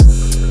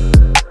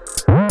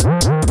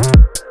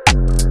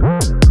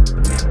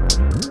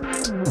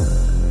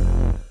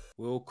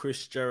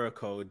Chris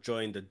Jericho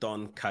joined the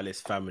Don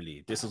Callis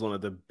family. This was one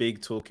of the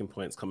big talking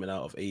points coming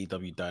out of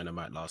AEW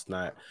Dynamite last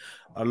night,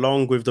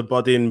 along with the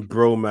budding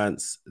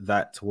bromance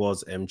that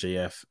was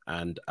MJF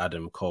and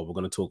Adam Cole. We're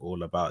going to talk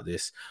all about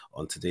this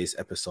on today's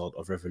episode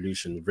of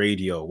Revolution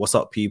Radio. What's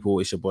up, people?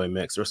 It's your boy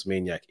Mex,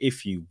 WrestleManiac,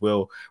 if you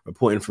will,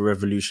 reporting for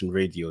Revolution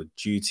Radio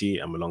duty.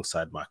 I'm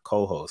alongside my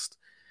co-host.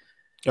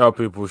 Yo,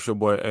 people, it's your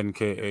boy NK,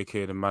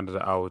 aka the man of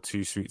the hour,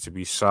 too sweet to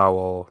be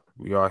sour.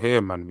 We are here,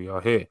 man. We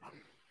are here.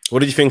 What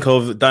did you think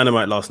of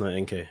Dynamite last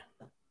night, NK?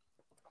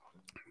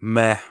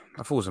 Meh.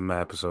 I thought it was a meh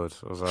episode.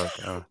 I was like,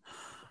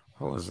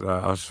 what was that?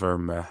 I was just very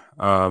meh.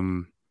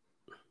 There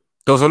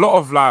was a lot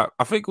of I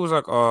think it was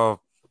like a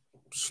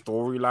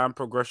storyline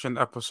progression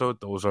episode.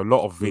 There was a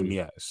lot of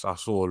vignettes. I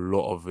saw a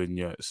lot of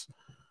vignettes.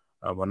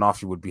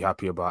 Anafi would be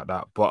happy about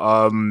that.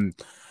 But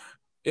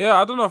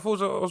yeah, I don't know if it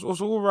was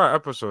an all right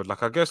episode.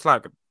 I guess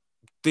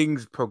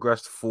things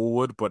progressed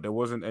forward, but there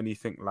wasn't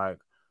anything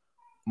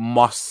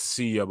must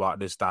see about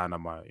this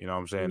Dynamite. You know what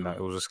I'm saying?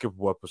 It was a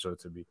skippable episode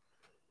to me.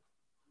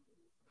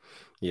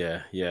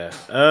 Yeah.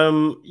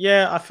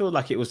 I feel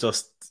like it was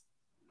just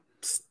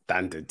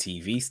standard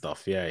TV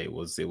stuff. Yeah, it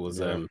was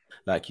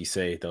like you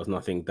say, there was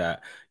nothing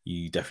that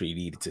you definitely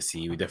needed to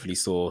see. We definitely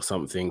saw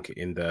something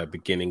in the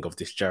beginning of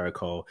this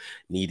Jericho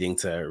needing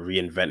to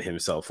reinvent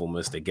himself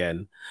almost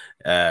again,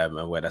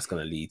 and where that's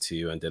going to lead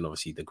to. And then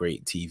obviously the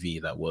great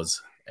TV that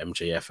was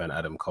MJF and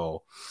Adam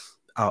Cole.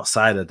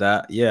 Outside of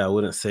that, yeah, I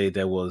wouldn't say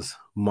there was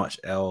much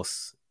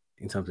else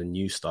in terms of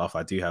new stuff.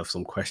 I do have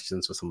some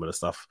questions for some of the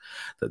stuff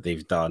that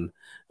they've done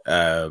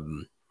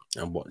and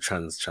what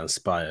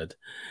transpired.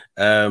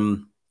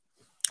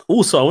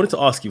 Also, I wanted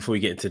to ask you before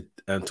we get into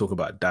talk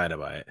about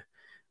Dynamite,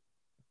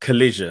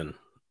 Collision.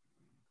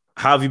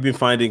 How have you been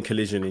finding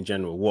Collision in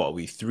general? What are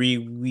we 3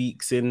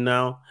 weeks in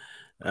now?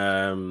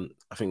 I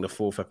think the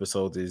 4th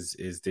episode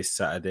is this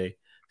Saturday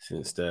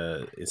since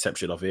the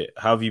inception of it.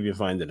 How have you been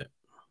finding it?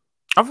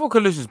 I thought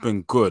Collision's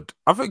been good.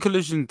 I think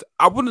Collision,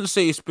 I wouldn't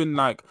say it's been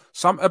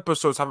some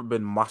episodes haven't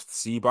been must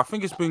see, but I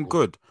think it's been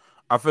good.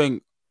 I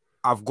think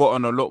I've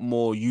gotten a lot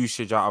more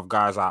usage out of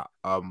guys like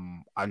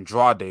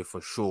Andrade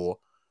for sure.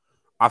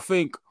 I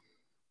think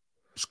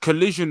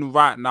Collision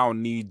right now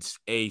needs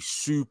a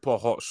super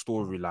hot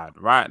storyline.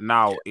 Right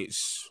now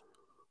it's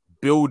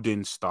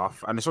building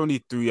stuff, and it's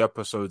only 3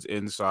 episodes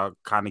in, so I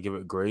kind of give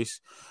it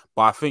grace.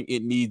 But I think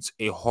it needs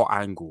a hot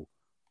angle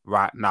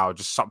right now,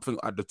 just something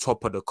at the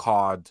top of the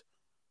card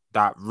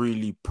that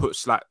really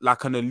puts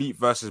like an Elite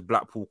versus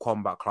Blackpool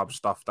Combat Club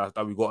stuff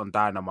that we got on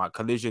Dynamite.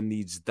 Collision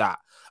needs that.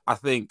 I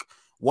think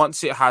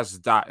once it has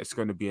that, it's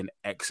going to be an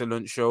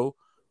excellent show.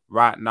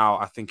 Right now,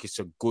 I think it's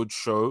a good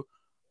show.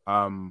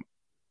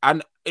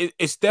 And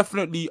it's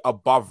definitely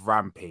above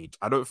Rampage.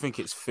 I don't think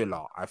it's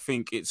filler. I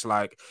think it's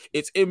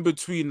it's in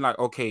between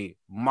okay,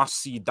 must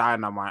see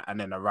Dynamite and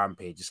then a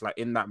Rampage. It's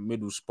in that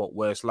middle spot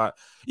where it's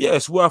yeah,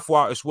 it's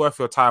worthwhile. It's worth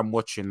your time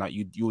watching.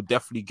 You'll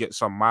definitely get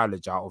some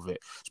mileage out of it,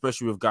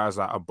 especially with guys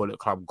like a Bullet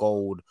Club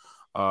Gold,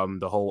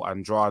 the whole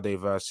Andrade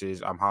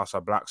versus House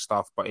of Black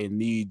stuff. But it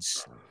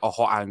needs a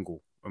hot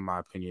angle, in my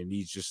opinion. It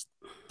needs just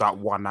that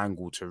one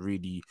angle to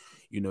really,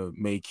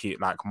 make it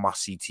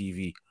must see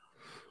TV.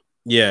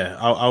 Yeah,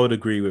 I would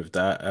agree with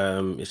that.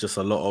 It's just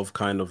a lot of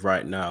kind of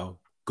right now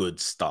good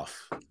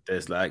stuff.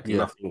 There's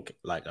nothing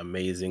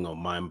amazing or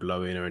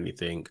mind-blowing or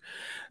anything.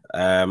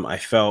 I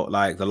felt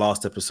like the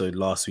last episode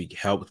last week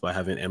helped by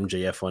having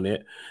MJF on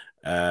it.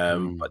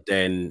 But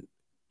then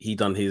he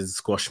done his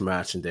squash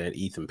match and then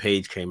Ethan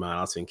Page came out.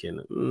 I was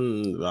thinking,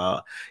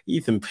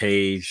 Ethan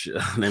Page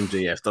and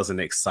MJF doesn't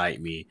excite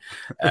me.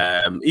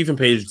 Ethan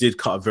Page did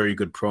cut a very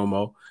good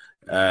promo.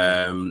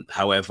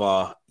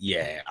 However,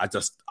 yeah,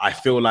 I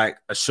feel like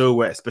a show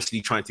where,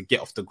 especially trying to get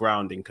off the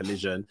ground in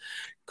Collision,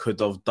 could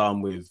have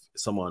done with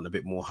someone a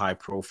bit more high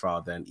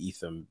profile than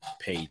Ethan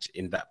Page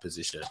in that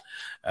position.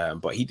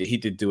 But he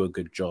did do a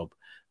good job.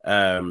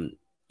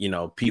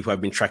 People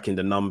have been tracking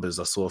the numbers.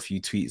 I saw a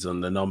few tweets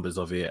on the numbers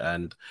of it,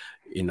 and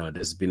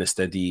there's been a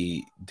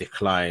steady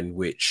decline,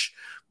 which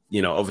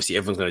obviously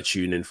everyone's going to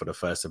tune in for the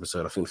first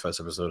episode. I think the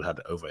first episode had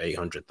over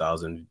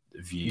 800,000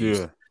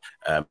 views.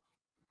 Yeah.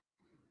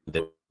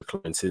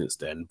 Since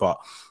then, but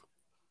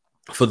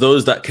for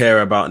those that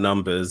care about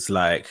numbers,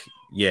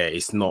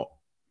 it's not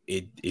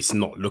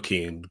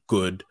looking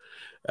good,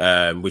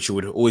 which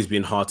would have always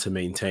been hard to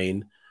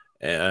maintain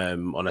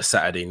on a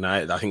Saturday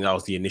night. I think that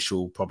was the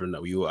initial problem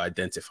that we all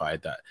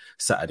identified, that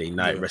Saturday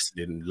night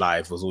wrestling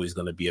live was always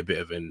going to be a bit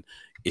of an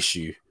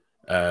issue.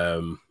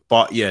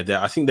 But yeah,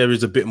 I think there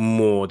is a bit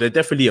more. They're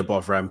definitely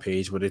above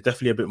Rampage, but there's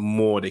definitely a bit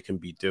more they can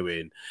be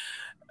doing.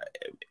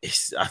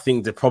 I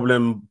think the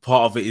problem,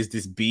 part of it is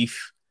this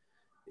beef,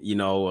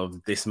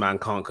 of this man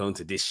can't go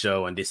into this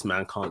show and this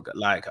man can't,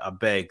 I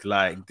beg,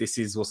 this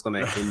is what's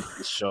going to hinder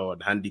the show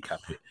and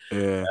handicap it.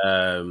 Yeah.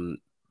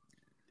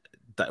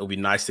 That would be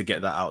nice to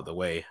get that out of the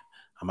way.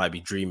 I might be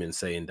dreaming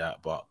saying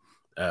that, but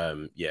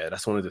yeah,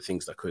 that's one of the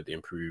things that could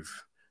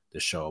improve the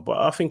show. But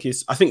I think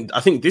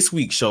this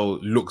week's show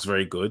looks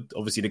very good.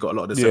 Obviously, they got a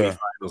lot of the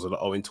semi-finals of the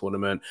Owen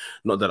tournament.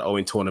 Not that the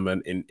Owen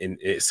tournament in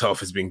itself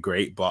has been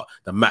great, but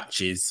the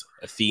matches,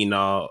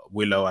 Athena,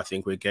 Willow, I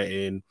think we're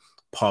getting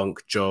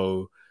Punk,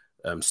 Joe,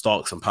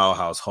 Starks and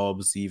Powerhouse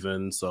Hobbs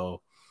even.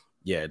 So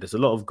yeah, there's a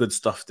lot of good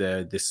stuff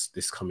there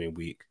this coming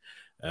week.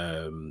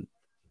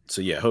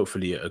 So yeah,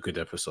 hopefully a good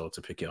episode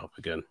to pick it up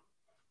again.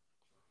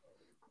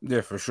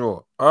 Yeah, for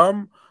sure.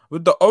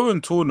 With the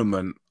Owen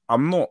tournament,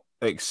 I'm not.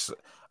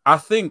 I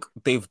think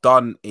they've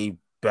done a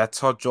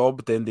better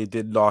job than they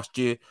did last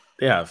year.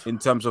 They have in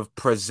terms of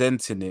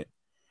presenting it.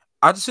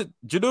 I just,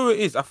 do you know what it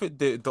is? I think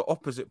the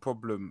opposite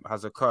problem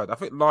has occurred. I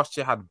think last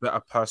year had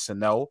better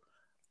personnel,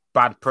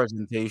 bad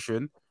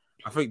presentation.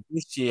 I think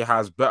this year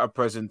has better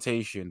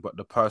presentation, but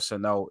the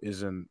personnel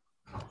isn't.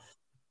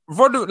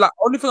 Roderick, like,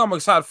 only thing I'm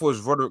excited for is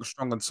Roderick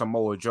Strong and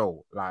Samoa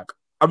Joe. Like,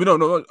 I mean,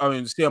 no, I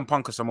mean CM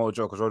Punk and Samoa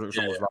Joe because Roderick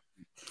Strong was last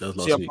week. That was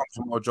last CM week. Punk,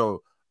 Samoa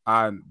Joe,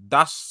 and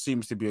that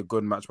seems to be a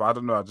good match. But I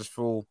don't know. I just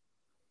feel.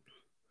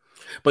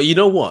 But you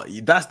know what?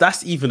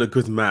 That's even a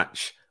good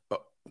match.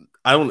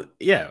 I'm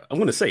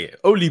gonna say it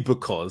only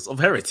because of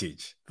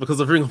heritage, because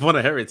of Ring of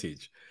Honor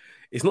heritage.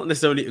 It's not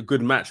necessarily a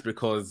good match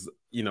because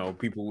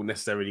people will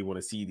necessarily want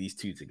to see these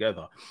two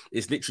together.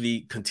 It's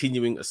literally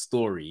continuing a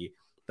story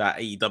that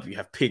AEW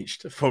have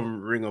pinched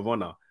from Ring of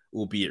Honor,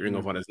 albeit Ring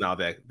of Honor is now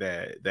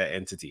their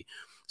entity.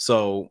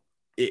 So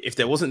if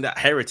there wasn't that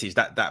heritage,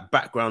 that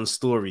background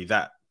story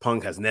that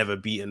Punk has never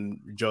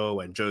beaten Joe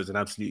and Joe's an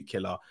absolute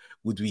killer,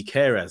 would we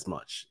care as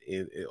much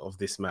of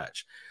this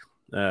match?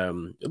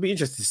 It'll be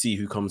interesting to see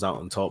who comes out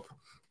on top.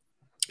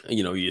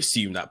 You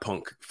assume that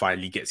Punk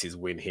finally gets his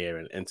win here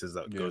and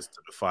goes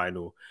to the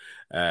final.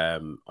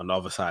 On the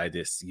other side,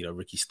 it's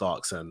Ricky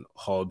Starks and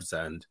Hobbs,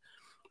 and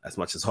as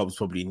much as Hobbs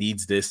probably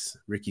needs this,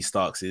 Ricky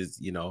Starks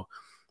is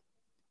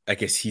I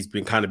guess he's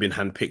been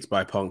handpicked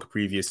by Punk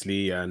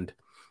previously, and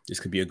this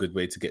could be a good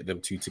way to get them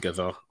two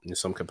together in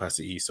some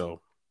capacity. So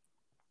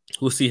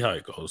we'll see how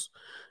it goes.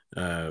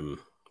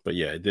 But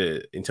yeah,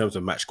 in terms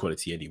of match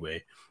quality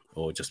anyway,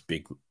 or just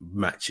big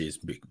matches,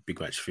 big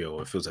match feel,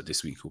 it feels like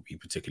this week will be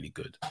particularly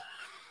good.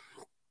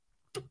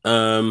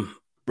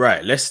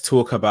 Right, let's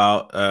talk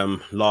about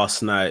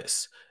last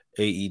night's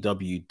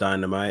AEW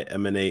Dynamite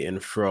emanating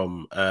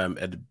from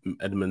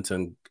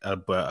Edmonton,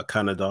 Alberta,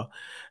 Canada.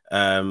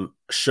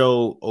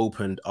 Show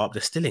opened up.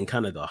 They're still in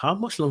Canada. How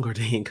much longer are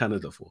they in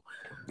Canada for?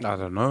 I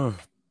don't know.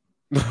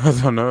 I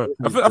don't know.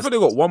 I think they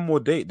got one more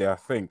date there.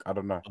 I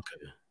don't know.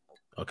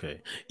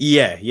 Okay.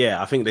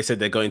 Yeah. I think they said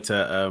they're going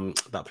to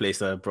that place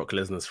that Brock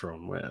Lesnar's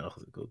from. Where else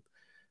is it called?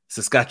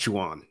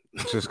 Saskatchewan.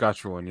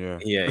 Yeah.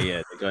 Yeah.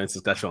 They're going to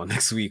Saskatchewan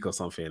next week or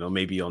something, or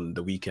maybe on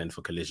the weekend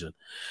for Collision.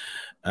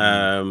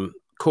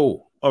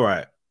 Cool. All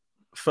right.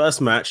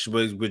 First match,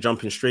 we're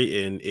jumping straight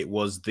in. It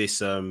was this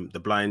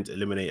the blind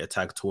eliminator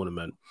tag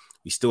tournament.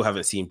 We still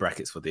haven't seen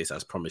brackets for this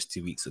as promised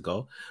 2 weeks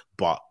ago,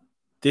 but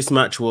this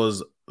match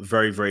was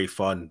very, very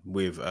fun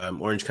with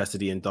Orange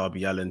Cassidy and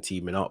Darby Allin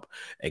teaming up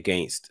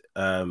against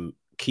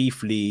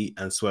Keith Lee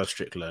and Swerve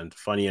Strickland.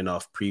 Funny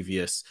enough,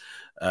 previous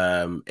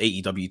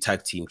AEW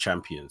tag team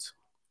champions.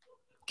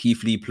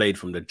 Keith Lee played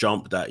from the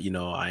jump that,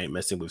 I ain't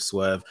messing with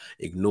Swerve,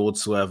 ignored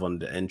Swerve on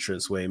the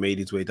entranceway, made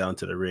his way down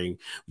to the ring.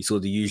 We saw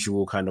the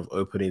usual kind of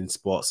opening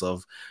spots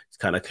of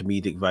kind of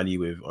comedic value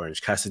with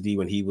Orange Cassidy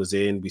when he was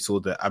in. We saw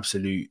the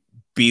absolute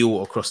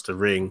beal across the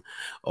ring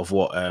of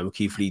what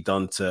Keith Lee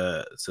done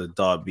to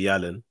Darby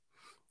Allin.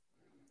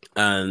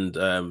 And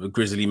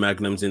Grizzly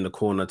Magnum's in the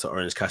corner to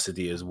Orange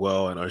Cassidy as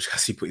well. And Orange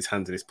Cassidy put his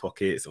hands in his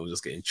pockets and was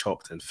just getting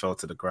chopped and fell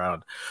to the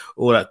ground.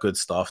 All that good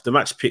stuff. The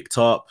match picked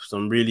up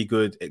some really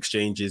good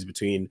exchanges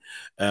between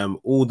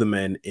all the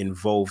men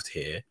involved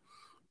here.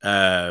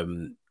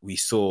 We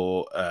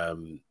saw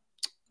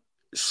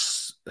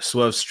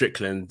Swerve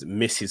Strickland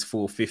miss his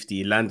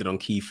 450, landed on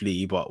Keith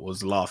Lee, but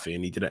was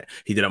laughing. He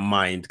didn't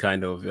mind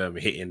kind of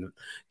hitting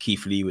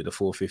Keith Lee with the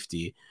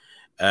 450.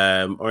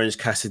 Orange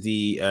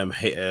Cassidy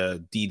hit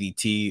a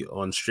DDT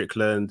on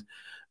Strickland.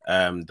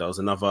 There was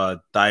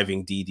another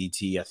diving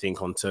DDT, I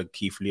think, onto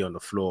Keith Lee on the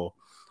floor.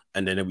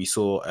 And then we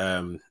saw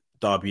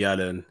Darby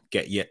Allin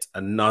get yet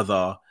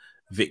another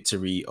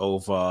victory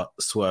over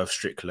Swerve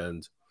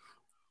Strickland.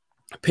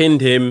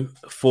 Pinned him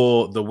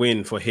for the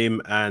win for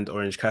him and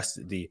Orange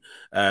Cassidy.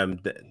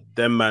 Them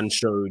man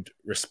showed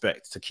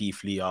respect to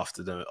Keith Lee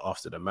after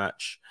the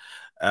match.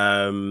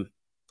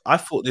 I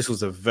thought this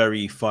was a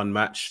very fun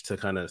match to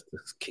kind of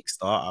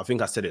kickstart. I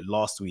think I said it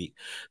last week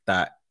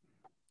that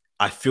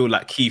I feel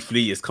like Keith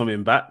Lee is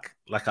coming back.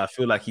 Like, I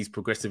feel like he's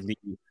progressively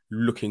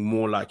looking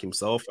more like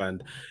himself,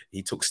 and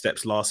he took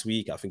steps last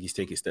week. I think he's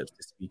taking steps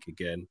this week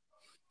again.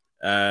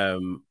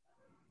 In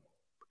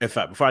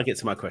fact, before I get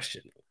to my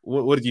question,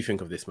 what did you think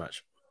of this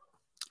match?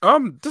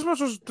 This match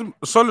was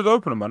a solid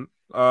opener, man.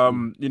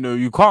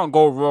 You can't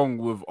go wrong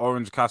with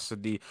Orange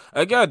Cassidy.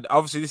 Again,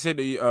 obviously, this is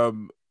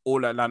the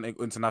All Atlantic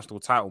International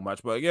title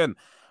match, but again,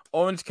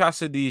 Orange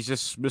Cassidy is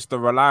just Mr.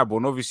 Reliable,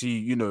 and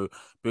obviously,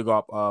 big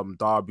up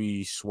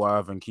Darby,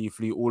 Swerve, and Keith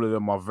Lee. All of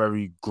them are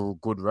very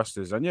good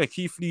wrestlers, and yeah,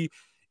 Keith Lee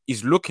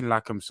is looking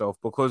like himself,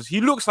 because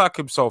he looks like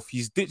himself.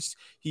 He's ditched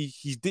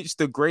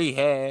the grey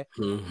hair.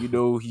 You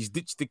know, he's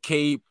ditched the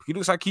cape. He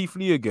looks like Keith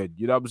Lee again.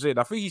 You know what I'm saying?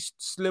 I think he's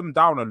slimmed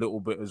down a little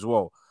bit as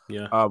well.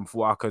 Yeah. For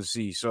what I can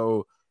see.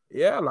 So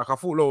yeah, like I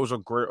thought that was a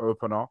great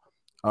opener.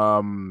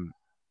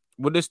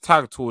 With this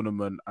tag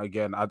tournament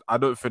again, I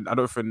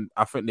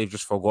think they've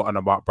just forgotten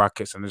about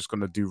brackets and they're just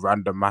gonna do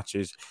random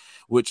matches,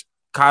 which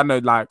kind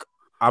of like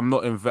I'm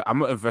not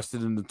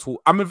invested in the tool.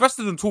 I'm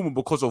invested in the tournament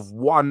because of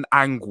one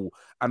angle,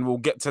 and we'll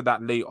get to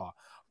that later.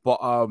 But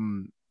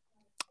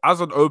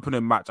as an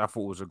opening match, I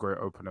thought it was a great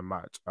opening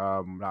match.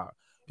 Like,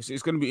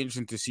 it's going to be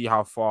interesting to see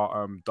how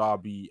far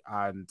Darby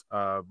and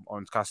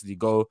Orange Cassidy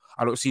go.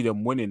 I don't see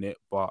them winning it,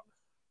 but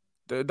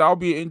that'll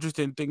be an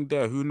interesting thing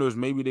there. Who knows?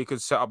 Maybe they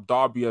could set up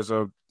Darby as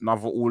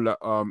another all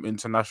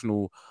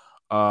international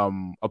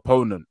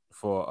opponent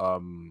for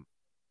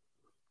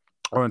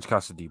Orange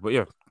Cassidy. But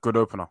yeah, good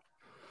opener.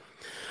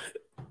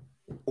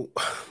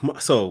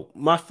 So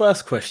my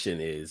first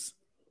question is,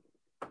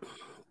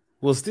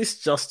 was this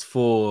just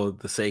for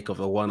the sake of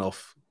a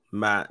one-off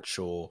match,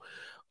 or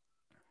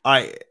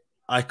I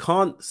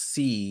can't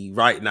see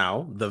right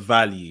now the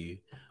value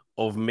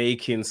of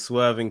making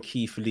Swerve and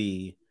Keith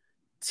Lee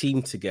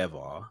team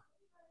together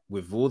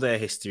with all their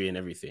history and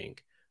everything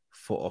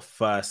for a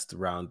first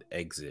round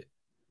exit,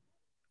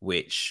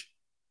 which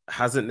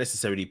hasn't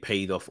necessarily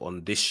paid off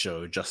on this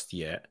show just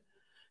yet.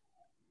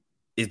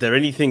 Is there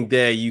anything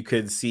there you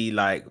could see,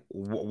 like,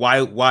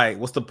 why,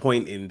 what's the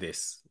point in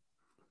this?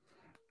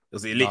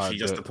 Was it literally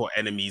just to put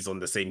enemies on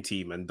the same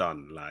team and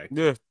done? Like,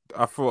 yeah,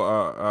 I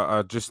thought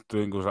I just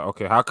think it was like,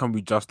 okay, how can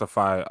we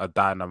justify a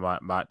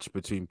dynamite match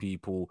between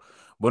people?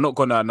 We're not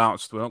gonna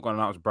announce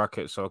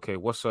brackets. So okay,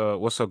 what's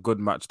a good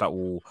match that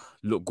will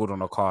look good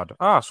on a card?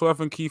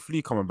 Swerve and Keith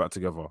Lee coming back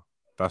together.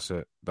 That's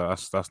it.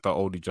 That's the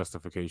only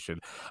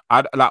justification.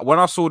 I like when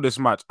I saw this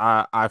match,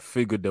 I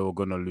figured they were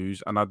gonna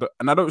lose, and I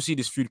don't see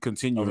this feud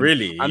continuing. Oh,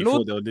 really? You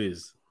thought they'll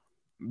lose?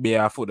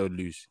 Yeah, I thought they'd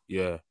lose.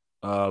 Yeah.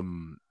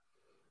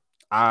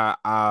 I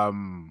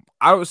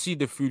don't see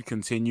the feud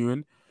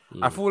continuing.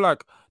 I feel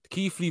like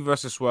Keith Lee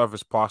versus Swerve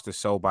is past the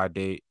sell by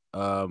date.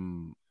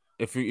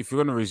 If you're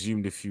gonna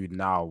resume the feud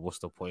now, what's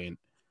the point?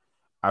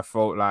 I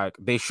felt like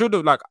they should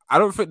have, like, I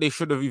don't think they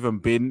should have even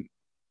been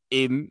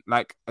in,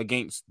 like,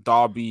 against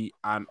Darby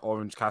and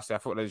Orange Cassidy. I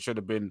thought they should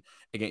have been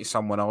against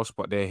someone else,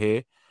 but they're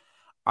here.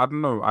 I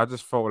don't know. I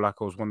just felt like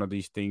it was one of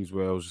these things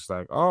where it was just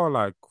like, oh,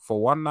 like for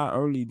one night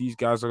only, these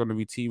guys are gonna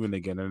be teaming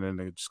again, and then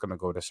they're just gonna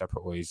go their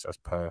separate ways as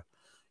per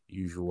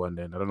usual. And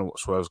then I don't know what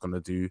Swerve's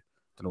gonna do.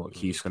 Don't know what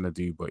Keith's gonna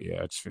do, but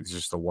yeah, I just think it's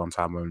just a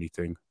one-time only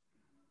thing.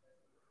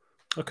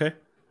 Okay,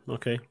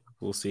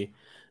 we'll see.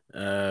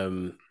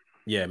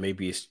 Yeah,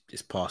 maybe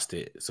it's past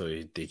it,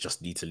 so they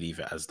just need to leave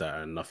it as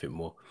that and nothing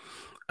more.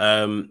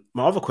 My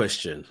other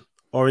question: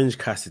 Orange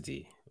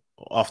Cassidy.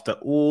 After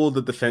all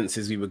the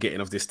defenses we were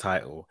getting of this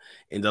title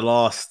in the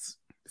last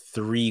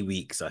 3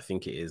 weeks, I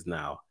think it is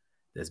now,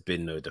 there's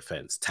been no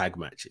defense tag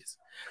matches.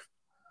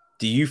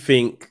 Do you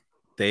think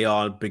they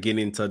are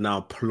beginning to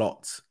now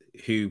plot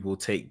who will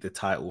take the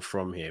title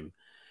from him?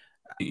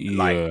 Yeah.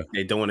 Like,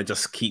 they don't want to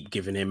just keep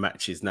giving him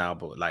matches now,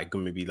 but like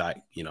maybe,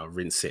 like, you know,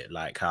 rinse it,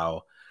 like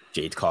how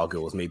Jade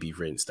Cargill was maybe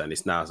rinsed, and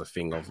it's now as a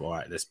thing of, all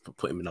right, let's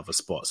put him in other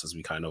spots as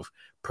we kind of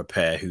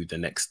prepare who the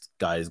next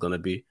guy is going to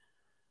be.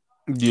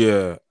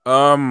 Yeah.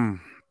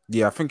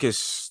 Yeah,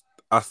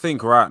 I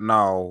think right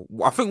now,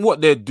 I think what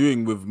they're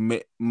doing with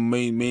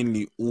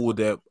mainly all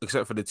their,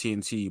 except for the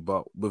TNT,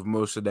 but with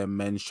most of their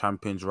men's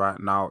champions right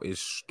now, is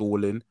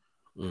stalling.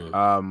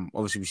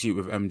 Obviously we see it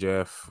with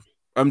MJF.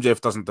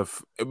 MJF doesn't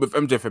with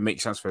MJF, it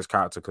makes sense for his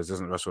character because he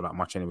doesn't wrestle that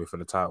much anyway for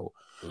the title.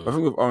 I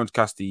think with Orange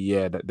Cassidy,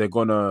 yeah, that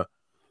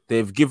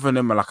they've given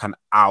him like an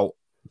out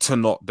to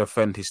not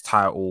defend his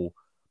title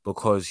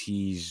because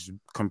he's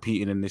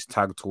competing in this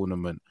tag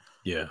tournament.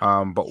 Yeah.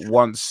 But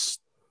once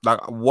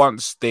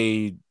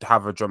they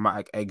have a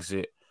dramatic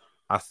exit,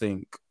 I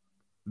think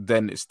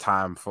then it's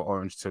time for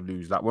Orange to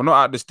lose. Like, we're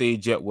not at the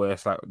stage yet where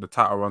it's like the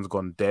title run's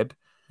gone dead.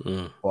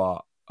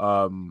 But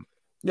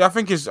yeah, I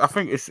think it's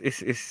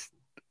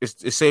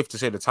safe to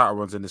say the title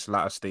run's in its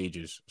latter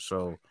stages.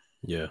 So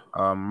yeah,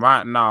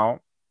 right now,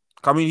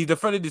 I mean, he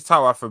defended his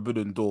title at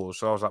Forbidden Door,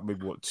 so I was like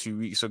maybe 2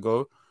 weeks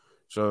ago.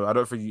 So I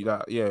don't think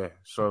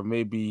so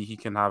maybe he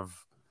can have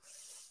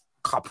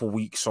a couple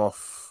weeks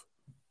off,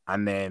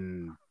 and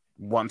then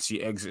once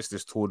he exits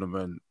this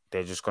tournament,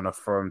 they're just gonna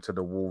throw him to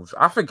the wolves.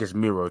 I think it's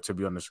Miro, to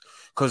be honest,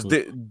 because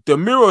the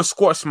Miro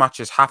squash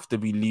matches have to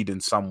be leading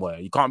somewhere.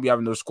 You can't be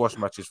having those squash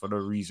matches for no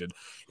reason.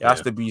 It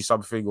has to be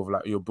something of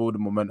like you're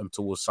building momentum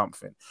towards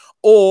something.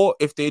 Or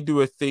if they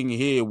do a thing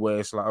here where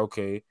it's like,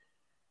 okay,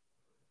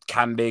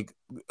 they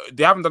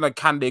haven't done a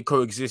can they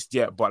coexist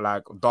yet, but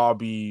like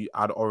Darby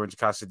and Orange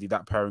Cassidy,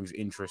 that pairing's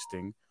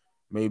interesting.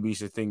 Maybe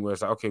it's a thing where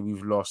it's like, okay,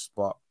 we've lost,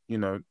 but you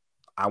know,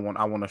 I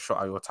want a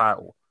shot at your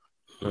title.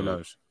 Who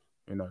knows?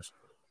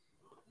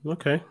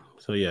 Okay,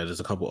 so yeah, there's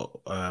a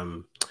couple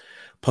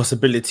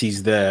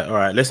possibilities there. All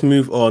right, let's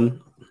move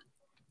on.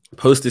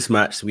 Post this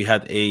match, we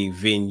had a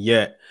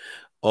vignette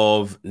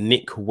of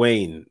Nick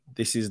Wayne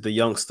This is the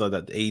youngster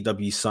that the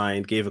AEW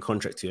signed, gave a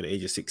contract to at the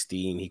age of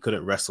 16. He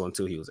couldn't wrestle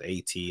until he was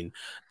 18.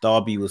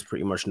 Darby was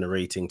pretty much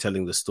narrating,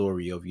 telling the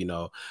story of,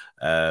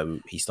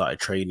 he started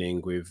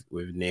training with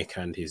Nick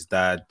and his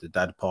dad. The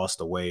dad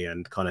passed away,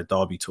 and kind of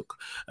Darby took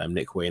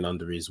Nick Wayne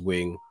under his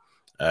wing.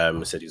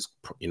 Said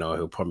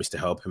he'll promise to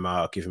help him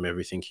out, give him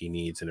everything he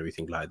needs and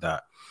everything like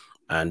that.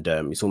 And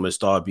it's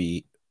almost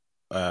Darby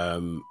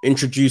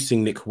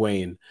introducing Nick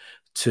Wayne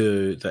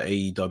to the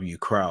AEW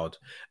crowd.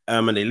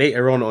 And they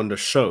later on the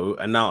show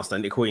announced that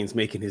Nick Wayne's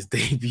making his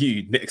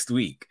debut next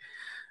week,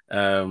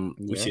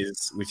 which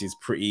is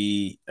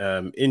pretty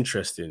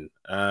interesting.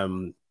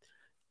 I'm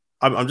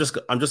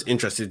just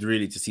interested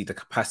really to see the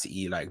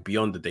capacity, like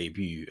beyond the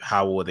debut.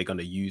 How are they going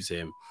to use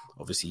him?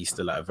 Obviously, he's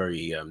still at a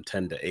very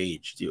tender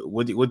age.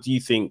 What do you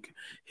think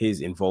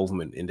his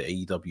involvement in the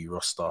AEW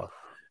roster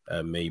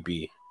may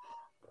be?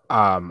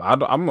 I'm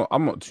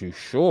not too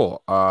sure.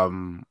 I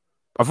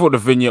thought the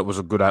vignette was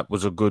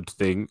a good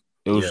thing.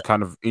 It was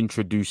kind of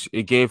introduced.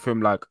 It gave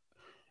him like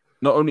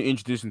not only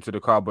introduced him to the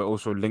crowd, but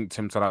also linked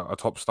him to like a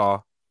top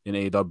star in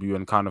AEW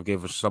and kind of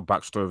gave us some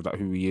backstory of that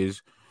who he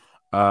is.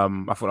 I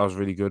thought that was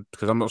really good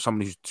because I'm not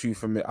somebody who's too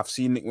familiar. I've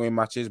seen Nick Wayne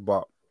matches,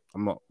 but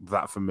I'm not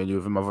that familiar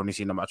with him. I've only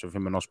seen a match with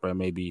him and Ospreay,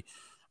 maybe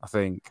I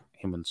think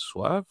him and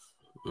Swerve.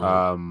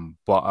 Yeah.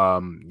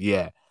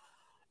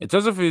 In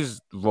terms of his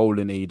role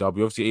in AEW,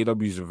 obviously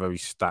AEW is a very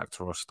stacked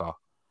roster.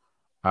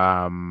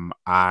 And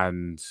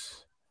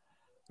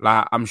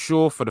like I'm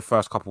sure for the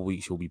first couple of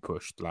weeks he'll be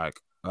pushed. Like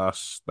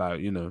us, that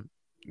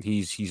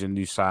he's a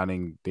new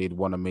signing. They'd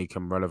want to make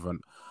him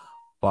relevant.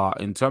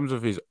 But in terms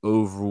of his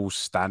overall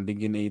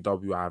standing in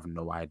AEW, I have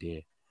no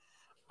idea.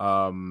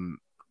 My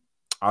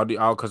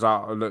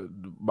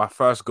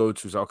first go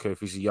to is okay if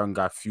he's a young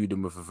guy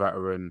feuding with a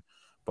veteran,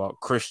 but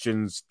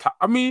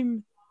I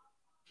mean,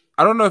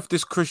 I don't know if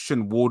this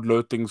Christian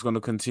Wardlow thing's going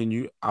to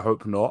continue. I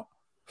hope not.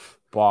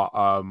 But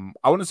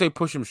I wouldn't say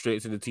push him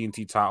straight to the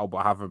TNT title,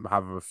 but have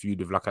a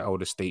feud with like an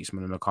elder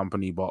statesman in the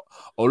company. But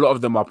a lot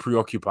of them are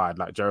preoccupied.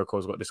 Like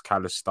Jericho's got this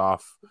Callis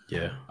stuff.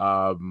 Yeah.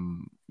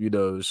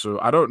 So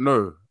I don't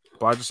know.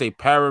 But I just say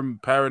pairing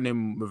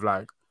him with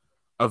like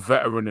a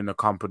veteran in the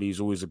company is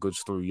always a good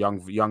story.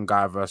 Young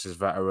guy versus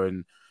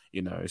veteran.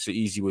 It's an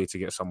easy way to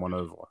get someone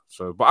over.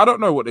 So, but I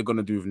don't know what they're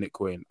gonna do with Nick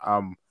Wayne. I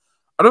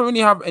don't really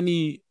have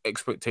any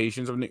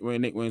expectations of Nick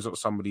Wayne. Nick Wayne's not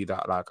somebody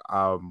that like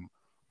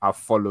I've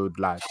followed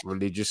like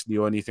religiously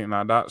or anything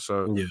like that.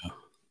 So yeah,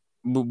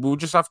 we'll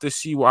just have to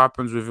see what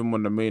happens with him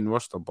on the main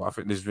roster. But I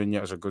think this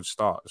vignette is a good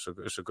start.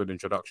 It's a good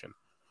introduction.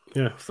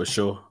 Yeah, for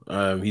sure.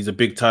 He's a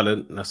big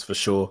talent, that's for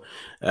sure.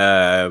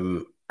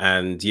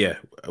 And yeah,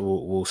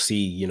 we'll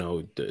see.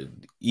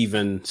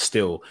 Even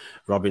still,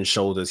 rubbing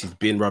shoulders. He's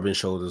been rubbing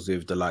shoulders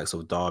with the likes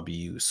of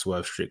Darby,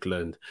 Swerve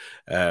Strickland.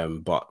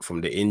 But from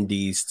the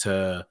Indies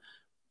to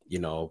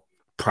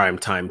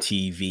primetime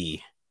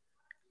TV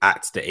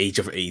at the age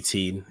of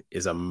 18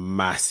 is a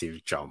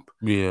massive jump.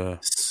 Yeah.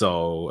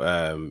 So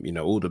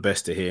all the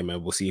best to him,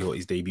 and we'll see what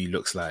his debut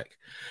looks like.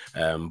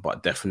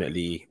 But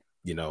definitely,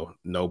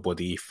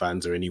 nobody,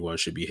 fans or anyone,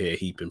 should be here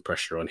heaping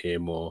pressure on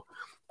him or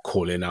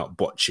calling out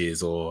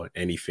botches or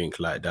anything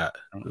like that.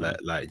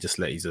 Just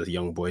let he's a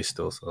young boy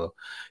still. So,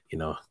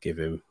 give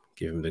him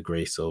the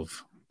grace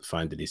of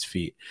finding his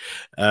feet.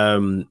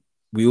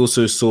 We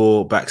also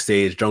saw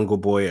backstage Jungle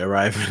Boy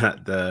arriving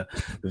at the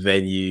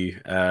venue.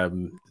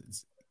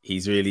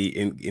 He's really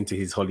into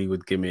his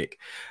Hollywood gimmick.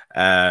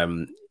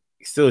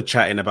 Still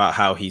chatting about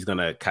how he's going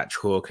to catch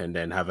Hook and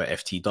then have a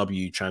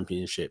FTW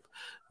championship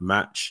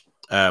match.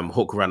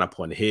 Hook ran up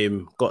on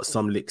him, got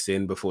some licks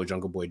in before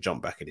Jungle Boy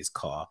jumped back in his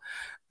car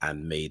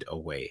and made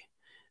away.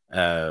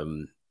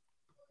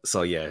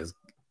 So yeah,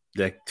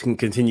 they're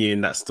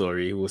continuing that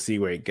story. We'll see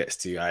where it gets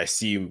to. I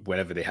assume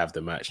whenever they have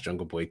the match,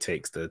 Jungle Boy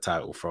takes the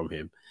title from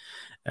him.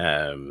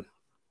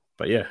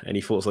 But yeah,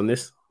 any thoughts on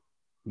this?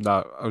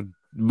 No,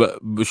 but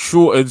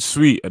short and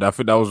sweet. And I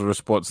think that was a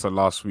response to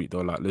last week.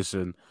 Though, like,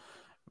 listen,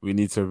 we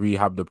need to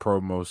rehab the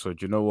promo. So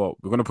do you know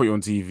what? We're gonna put you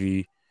on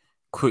TV.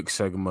 Quick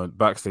segment,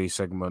 backstage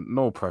segment,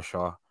 no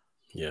pressure.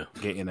 Yeah,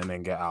 get in and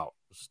then get out.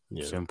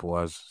 Simple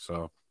as.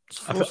 So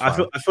I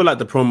feel like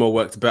the promo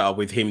worked better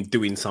with him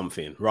doing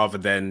something rather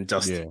than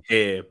just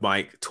hear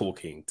Mike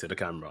talking to the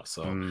camera.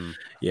 So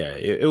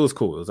it was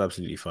cool. It was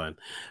absolutely fine.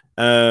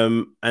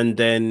 And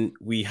then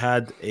we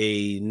had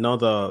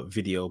another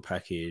video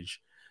package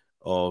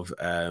of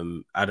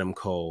Adam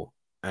Cole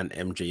and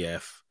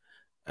MJF.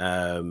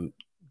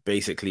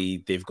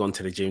 Basically, they've gone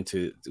to the gym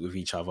with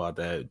each other.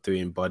 They're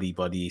doing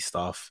buddy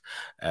stuff.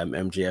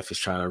 MJF is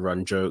trying to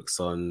run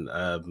jokes on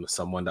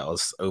someone that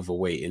was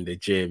overweight in the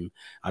gym.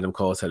 Adam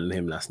Cole telling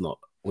him that's not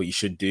what you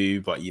should do,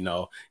 but you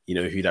know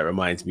who that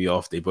reminds me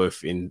of. They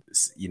both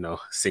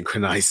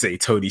synchronized say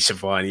Tony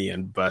Schiavone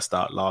and burst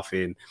out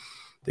laughing.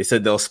 They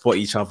said they'll spot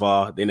each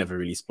other. They never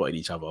really spotted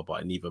each other,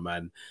 but neither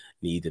man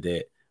needed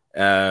it.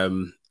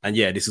 And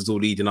yeah, this was all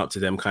leading up to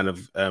them kind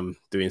of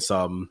doing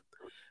some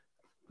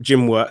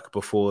gym work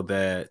before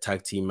their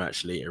tag team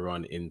match later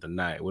on in the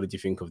night. What did you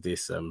think of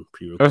this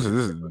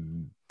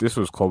pre-recorded? this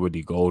was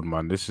comedy gold,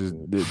 man.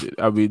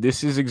 I mean,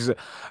 this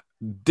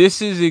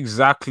is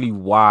exactly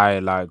why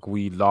like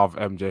we love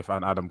MJF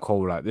and Adam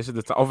Cole. Like this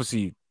is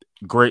obviously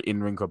great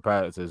in ring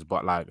competitors,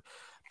 but like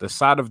the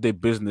side of their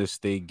business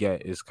they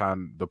get is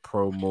kind of the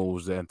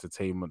promos, the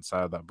entertainment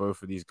side. That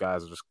both of these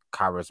guys are just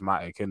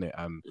charismatic in it,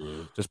 and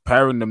just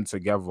pairing them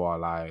together,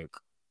 like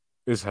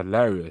it's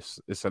hilarious.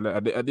 It's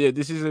hilarious.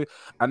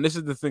 And this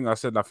is the thing I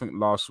said. I think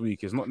last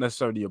week it's not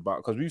necessarily about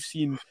because we've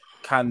seen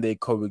can they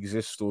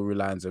coexist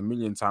storylines a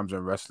million times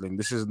in wrestling.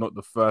 This is not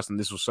the first, and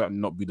this will certainly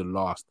not be the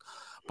last.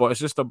 But it's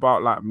just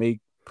about like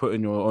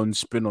putting your own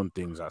spin on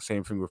things. That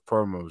same thing with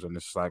promos, and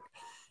it's like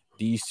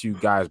these two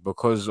guys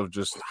because of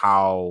just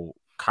how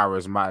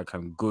charismatic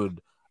and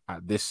good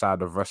at this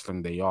side of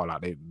wrestling they are.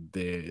 Like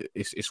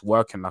it's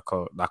working like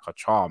a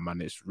charm,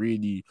 and it's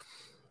really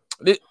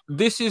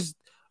this is.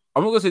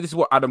 I'm not gonna say this is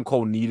what Adam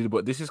Cole needed,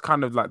 but this is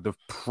kind of like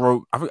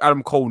I think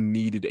Adam Cole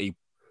needed a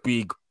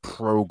big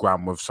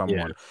program with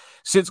someone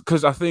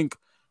because I think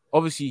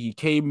obviously he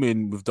came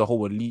in with the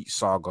whole Elite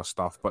Saga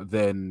stuff, but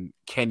then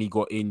Kenny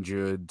got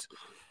injured.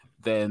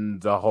 Then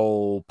the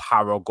whole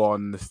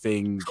Paragon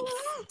thing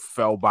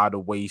fell by the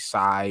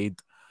wayside.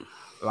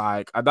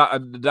 Like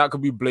that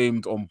could be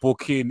blamed on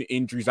booking,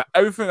 injuries, like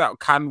everything that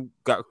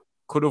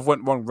could have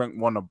went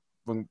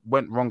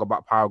wrong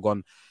about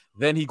Paragon.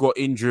 Then he got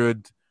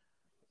injured.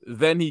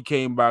 Then he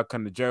came back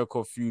and the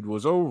Jericho feud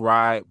was all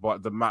right,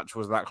 but the match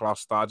was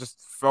lackluster. I just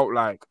felt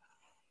like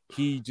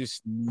he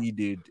just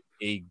needed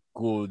a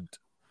good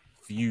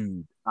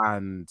feud,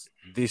 and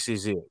this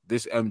is it.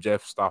 This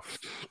MJF stuff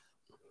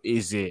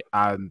is it,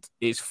 and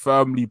it's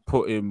firmly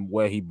put him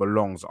where he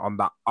belongs on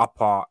that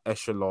upper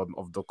echelon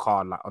of the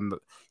card. Like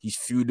he's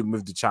feuding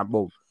with the champ.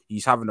 Well,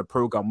 he's having a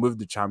program with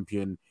the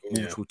champion,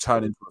 which will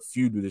turn into a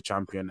feud with the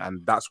champion,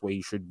 and that's where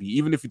he should be.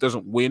 Even if he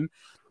doesn't win,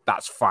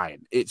 that's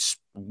fine. It's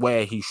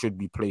where he should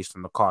be placed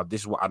on the card.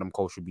 This is what Adam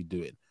Cole should be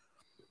doing.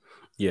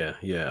 Yeah,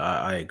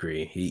 I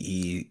agree.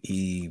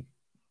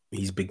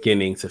 He's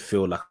beginning to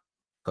feel like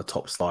a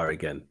top star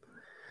again,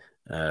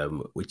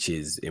 which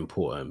is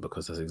important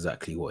because that's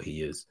exactly what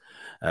he is.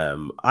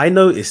 I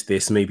noticed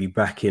this maybe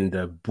back in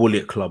the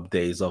Bullet Club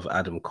days of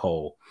Adam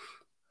Cole.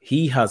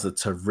 He has a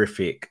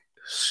terrific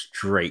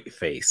straight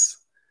face.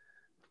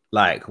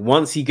 Like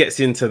once he gets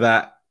into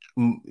that,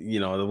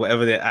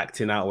 whatever they're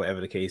acting out,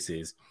 whatever the case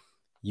is,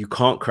 you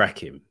can't crack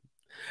him.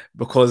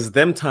 Because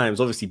them times,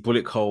 obviously,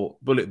 Bullet Club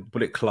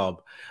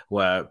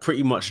were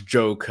pretty much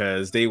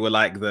jokers. They were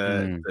like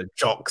the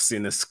jocks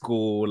in a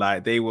school.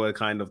 Like they were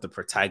kind of the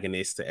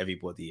protagonists to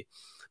everybody.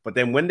 But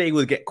then when they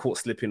would get caught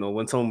slipping or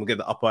when someone would get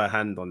the upper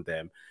hand on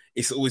them,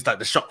 it's always like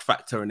the shock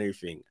factor and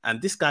everything.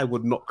 And this guy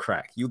would not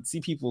crack. You'd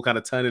see people kind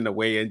of turning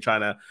away and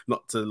trying to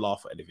not to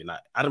laugh at anything.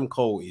 Like Adam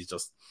Cole is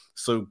just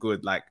so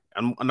good. Like,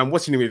 and I'm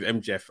watching him with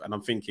MJF and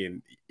I'm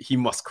thinking he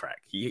must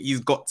crack.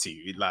 He's got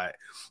to. Like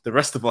the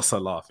rest of us are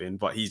laughing,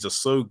 but he's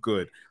just so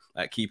good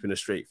at keeping a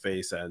straight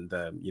face. And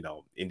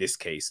in this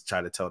case,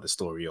 trying to tell the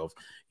story of,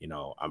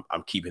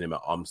 I'm keeping him at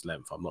arm's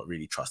length. I'm not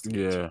really trusting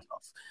him too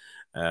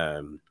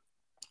tough.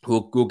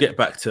 We'll get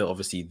back to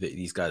obviously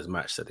these guys'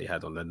 match that they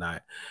had on the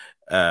night.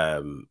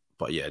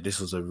 But yeah, this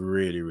was a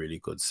really, really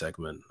good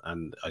segment,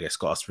 and I guess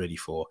got us ready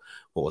for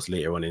what was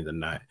later on in the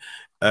night.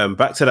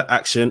 Back to the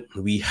action,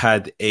 we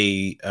had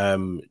a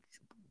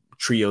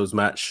trios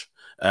match,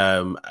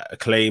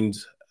 Acclaimed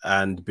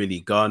and Billy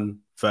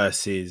Gunn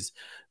versus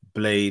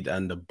Blade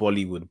and the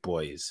Bollywood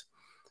Boys.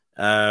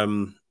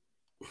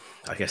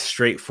 I guess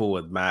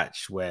straightforward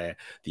match where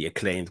the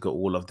Acclaimed got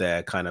all of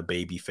their kind of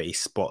babyface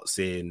spots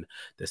in,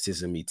 the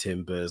Sesame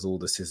Timbers, all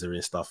the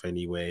scissoring stuff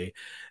anyway.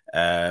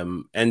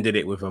 Ended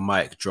it with a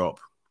mic drop.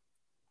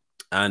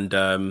 And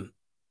the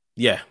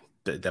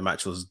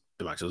match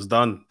was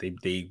done. They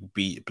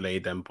beat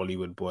Blade and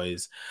Bollywood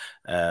Boys.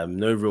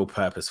 No real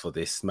purpose for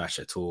this match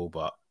at all,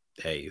 but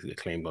hey,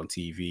 Acclaimed on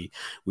TV.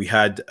 We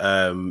had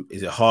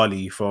is it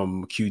Harley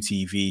from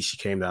QTV? She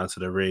came down to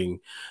the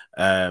ring,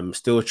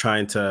 still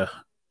trying to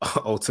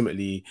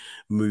ultimately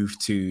move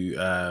to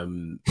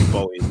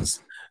Bowens,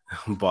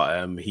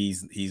 but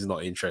he's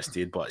not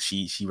interested. But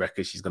she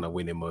reckons she's gonna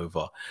win him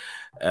over.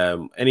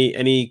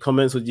 Any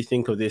comments? What do you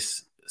think of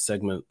this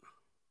segment?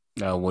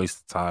 No,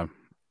 waste of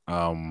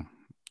time.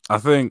 I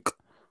think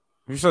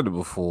we said it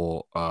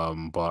before,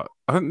 but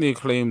I think the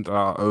Acclaimed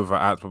are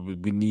overact, but we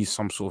need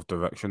some sort of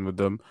direction with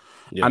them.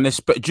 Yeah. And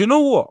do you know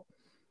what?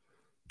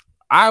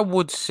 I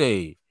would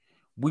say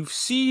we've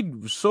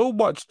seen so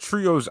much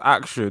trios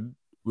action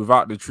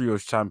without the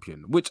trios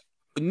champion, which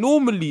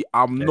normally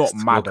I'm not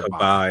mad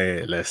about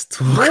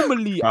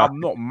it. I'm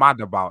not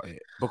mad about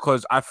it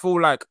because I feel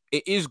like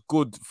it is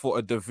good for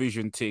a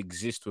division to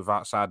exist with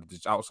outside of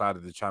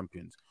the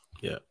champions.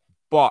 Yeah.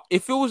 But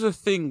if it was a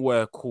thing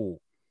where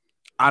cool,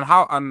 and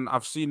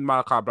I've seen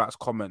Malachi Black's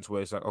comments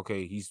where it's like,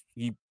 okay,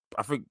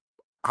 I think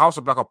House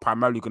of Black are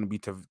primarily going to be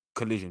to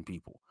Collision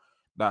people.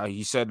 That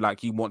he said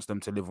like he wants them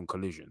to live on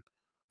Collision.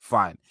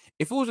 Fine.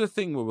 If it was a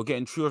thing where we're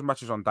getting trios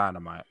matches on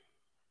Dynamite,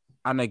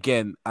 and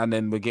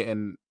then we're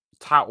getting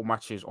title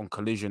matches on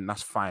Collision,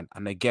 that's fine.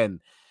 And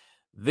again,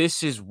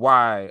 this is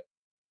why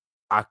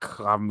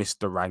I missed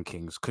the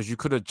rankings, because you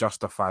could have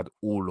justified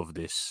all of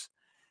this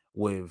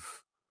with,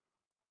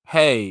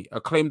 hey,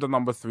 Acclaimed are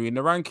number 3 in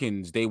the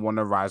rankings. They want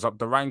to rise up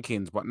the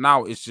rankings. But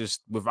now it's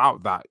just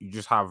without that, you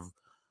just have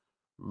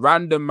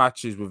random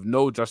matches with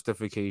no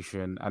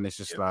justification. And it's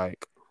just Yep.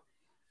 like,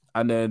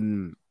 and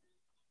then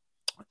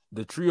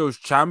the trios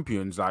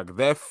champions, like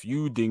they're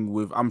feuding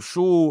with, I'm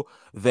sure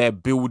they're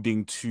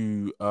building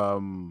to a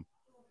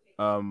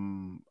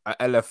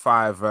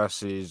LFI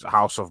versus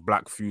House of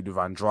Black feud with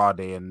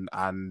Andrade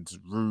and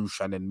Roosh,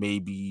 and then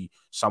maybe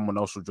someone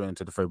else will join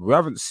into the field. We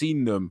haven't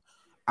seen them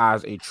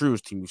as a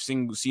trios team. We've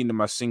seen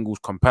them as singles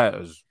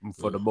competitors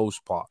for the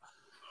most part.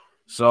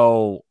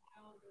 So,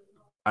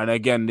 and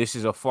again, this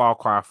is a far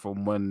cry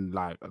from when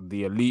like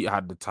the Elite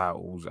had the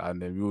titles,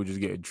 and then we were just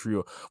getting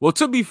trio. Well,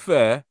 to be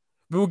fair,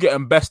 we were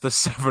getting best of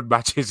 7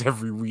 matches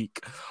every week,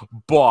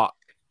 but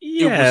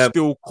Yeah,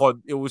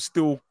 it was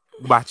still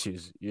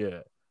matches.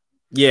 Yeah.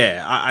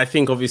 yeah. I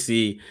think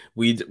obviously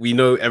we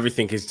know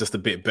everything is just a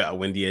bit better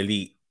when the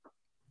Elite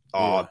Yeah.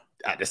 are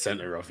at the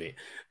center of it.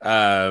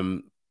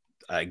 Um,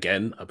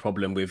 Again, a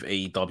problem with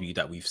AEW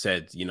that we've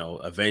said, you know,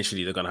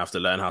 eventually they're gonna have to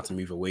learn how to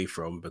move away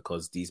from,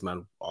 because these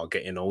men are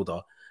getting older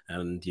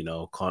and you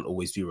know can't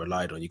always be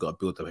relied on. You got to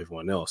build up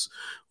everyone else,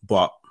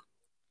 but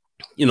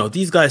you know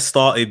these guys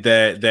started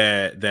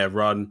their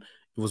run.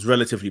 It was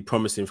relatively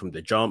promising from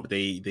the jump.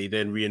 They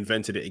then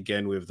reinvented it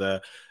again with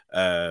the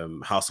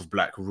House of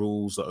Black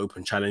rules, the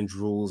open challenge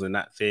rules, and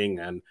that thing.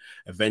 And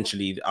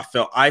eventually,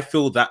 I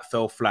feel that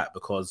fell flat,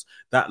 because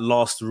that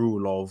last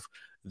rule of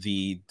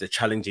the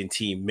challenging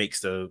team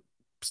makes the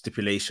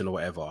stipulation or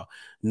whatever.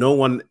 No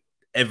one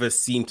ever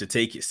seemed to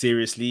take it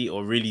seriously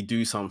or really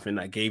do something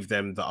that gave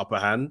them the upper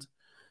hand.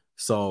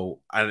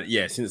 So, and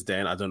yeah, since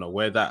then, I don't know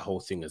where that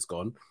whole thing has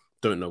gone.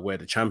 Don't know where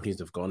the champions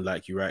have gone.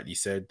 Like you rightly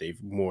said,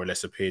 they've more or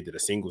less appeared in a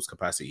singles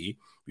capacity.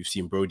 We've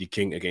seen Brody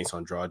King against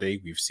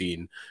Andrade. We've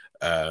seen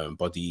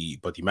Buddy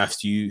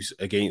Matthews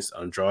against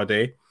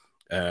Andrade.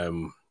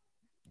 Um,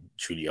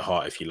 Julia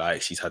Hart, if you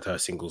like, she's had her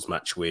singles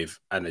match with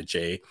Anna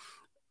Jay.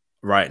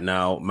 Right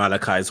now,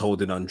 Malachi is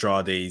holding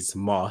Andrade's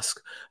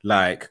mask.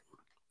 Like,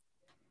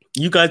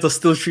 you guys are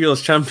still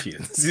trios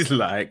champions. It's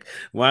like,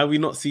 why are we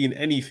not seeing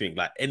anything,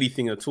 like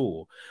anything at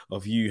all,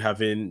 of you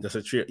having just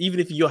a trio? Even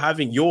if you're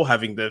having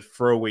the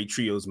throwaway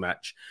trios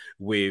match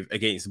with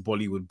against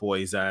Bollywood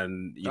Boys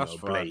and you That's know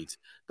fine. Blade.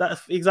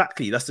 That's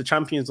exactly, that's the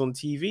champions on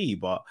TV.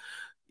 But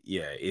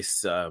yeah,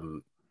 it's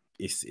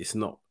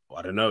not.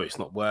 I don't know. It's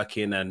not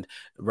working. And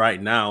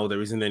right now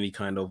there isn't any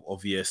kind of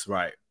obvious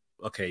right.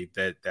 Okay,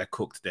 they're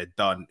cooked. They're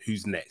done.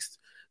 Who's next?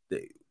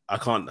 I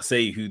can't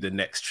say who the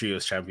next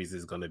trios champions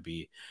is going to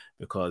be,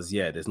 because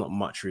yeah, there's not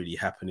much really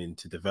happening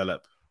to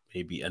develop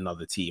maybe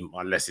another team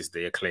unless it's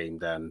the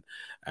Acclaimed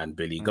and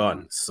Billy Mm,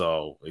 Gunn.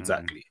 So mm.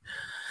 exactly.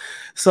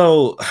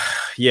 So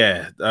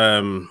yeah,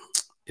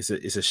 it's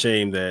a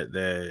shame that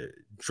they're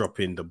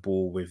dropping the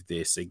ball with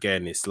this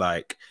again. It's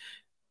like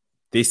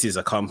this is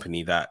a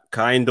company that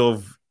kind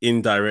of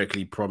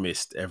indirectly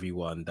promised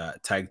everyone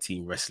that tag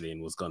team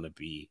wrestling was going to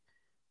be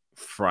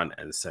front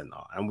and center,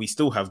 and we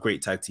still have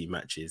great tag team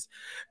matches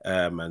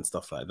and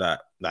stuff like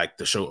that. Like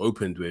the show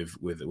opened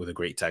with a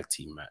great tag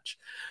team match,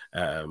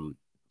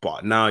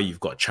 but now you've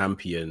got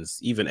champions,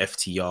 even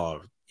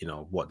FTR. You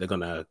know what, they're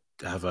gonna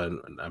have a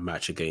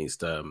match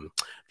against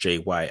Jay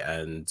White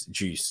and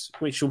Juice,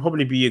 which will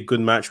probably be a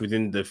good match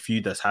within the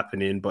feud that's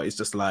happening. But it's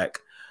just like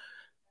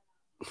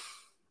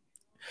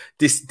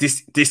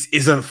this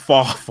isn't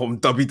far from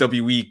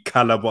WWE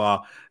caliber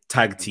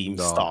tag team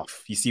No.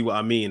 stuff. You see what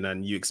I mean?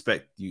 And you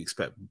expect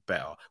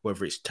better,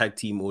 whether it's tag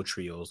team or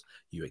trios.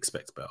 You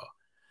expect better.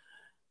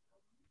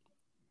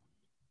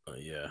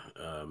 Yeah,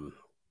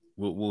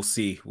 we'll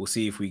see. We'll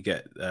see if we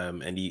get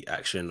any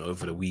action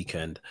over the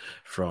weekend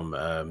from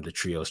the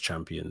trios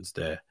champions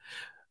there.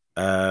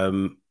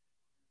 Um,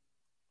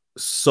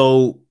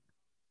 so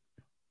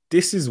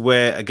this is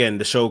where again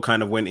the show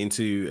kind of went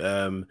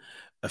into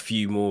a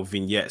few more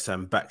vignettes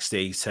and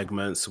backstage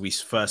segments. We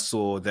first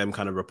saw them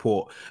kind of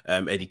report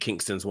Eddie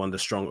Kingston's won the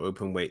strong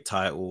open weight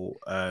title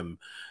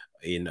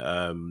in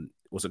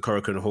was it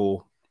Korakuen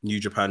Hall New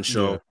Japan Yeah.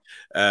 show.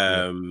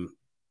 Yeah. Um,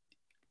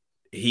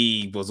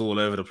 he was all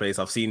over the place.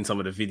 I've seen some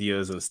of the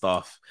videos and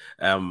stuff.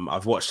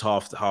 I've watched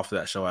half of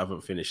that show. I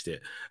haven't finished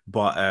it,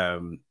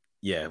 but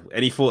yeah.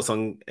 Any thoughts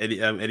on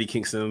Eddie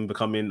Kingston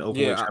becoming openweight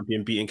Yeah.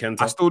 champion, beating I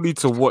Kenta? still need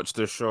to watch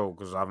the show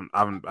because I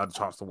haven't had a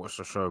chance to watch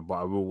the show, but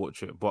I will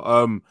watch it. But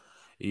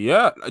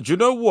yeah, do you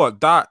know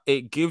what? That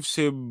it gives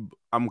him,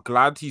 I'm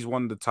glad he's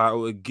won the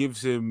title. It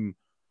gives him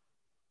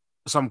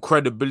some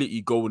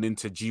credibility going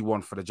into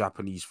G1 for the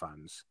Japanese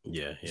fans.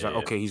 Yeah, He's yeah, like,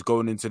 yeah. okay, he's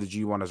going into the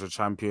G1 as a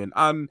champion.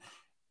 And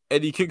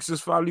Eddie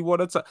Kingston's family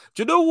won a title.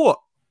 Do you know what?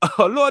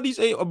 A lot of these,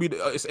 I mean,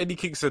 it's Eddie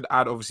Kingston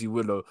and obviously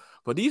Willow,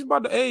 but these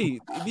men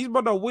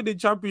are winning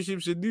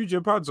championships in New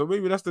Japan, so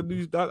maybe that's the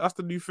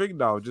new thing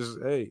now. Just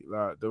like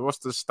the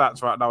roster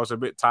stats right now is a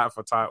bit tight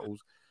for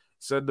titles.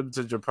 Send them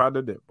to Japan,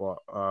 in it. But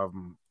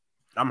I'm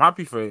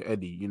happy for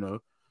Eddie. You know,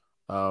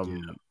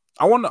 Yeah.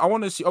 I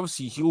want to see.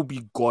 Obviously, he'll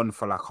be gone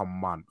for like a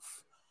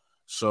month,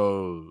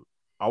 so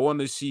I want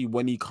to see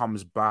when he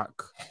comes back,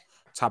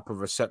 type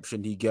of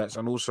reception he gets,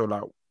 and also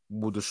like,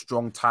 will the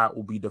strong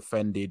title be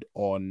defended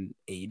on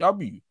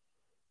AEW?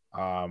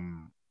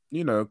 Um,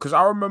 because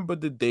I remember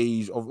the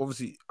days of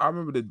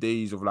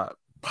like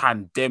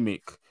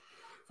pandemic.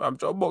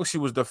 John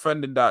Moxley was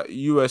defending that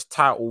US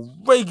title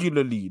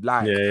regularly,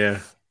 Yeah, yeah,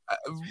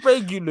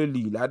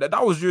 regularly. Like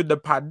that was during the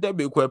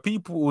pandemic where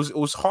it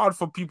was hard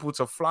for people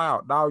to fly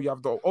out. Now you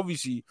have the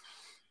obviously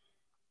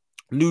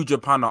New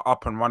Japan are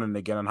up and running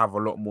again and have a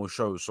lot more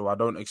shows, so I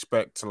don't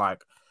expect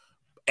like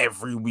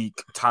every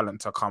week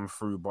talent to come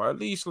through, but at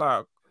least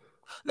like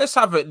let's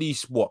have at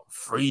least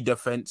three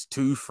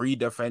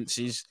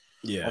defenses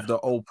yeah, of the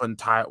open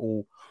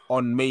title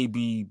on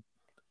maybe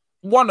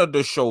one of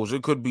the shows.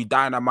 It could be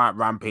Dynamite,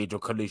 Rampage, or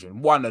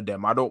Collision. One of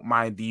them. I don't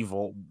mind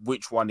either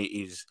which one it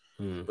is.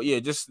 mm, But yeah,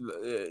 just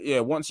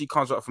once he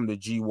comes up from the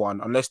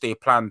G1, unless they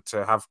plan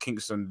to have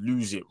Kingston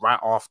lose it right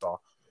after,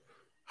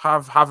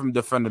 have him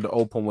defend the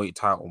open weight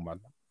title, man.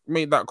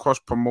 Make that cross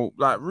promote,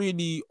 like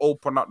really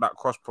open up that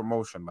cross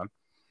promotion, man.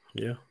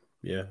 yeah,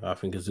 yeah. I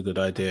think it's a good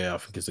idea. I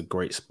think it's a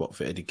great spot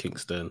for Eddie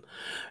Kingston.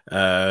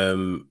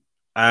 Um,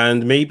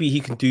 and maybe he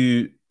can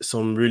do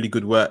some really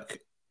good work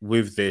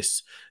with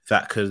this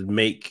that could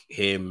make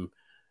him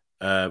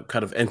kind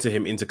of enter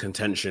him into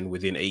contention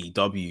within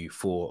AEW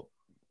for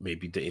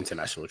maybe the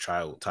international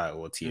title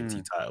or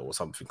TNT title or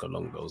something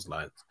along those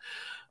lines.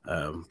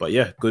 But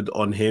yeah, good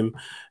on him.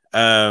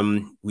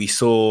 We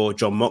saw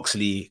John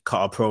Moxley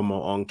cut a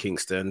promo on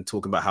Kingston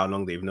talking about how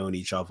long they've known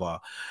each other,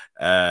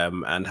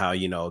 and how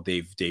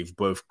they've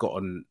both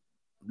gotten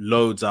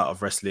loads out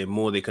of wrestling,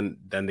 more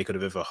than they could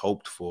have ever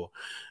hoped for.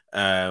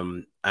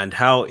 And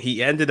how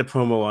he ended the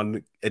promo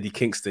on Eddie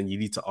Kingston, you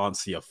need to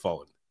answer your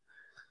phone.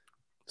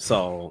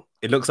 So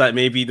it looks like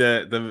maybe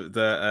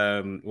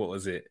the what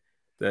was it?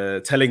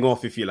 The telling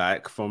off, if you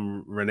like,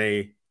 from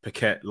Renee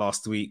Paquette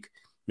last week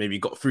maybe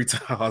got through to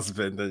her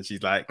husband, and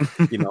she's like,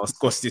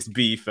 squash this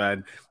beef.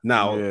 And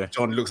now Yeah.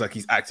 John looks like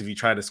he's actively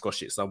trying to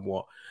squash it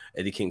somewhat.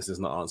 Eddie Kingston's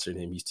not answering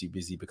him. He's too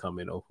busy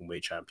becoming open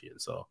weight champion.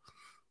 So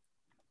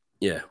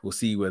yeah, we'll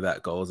see where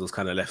that goes. It was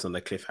kind of left on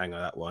the cliffhanger,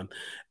 that one.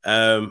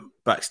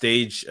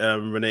 Backstage,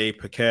 Renee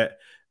Paquette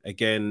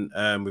again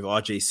with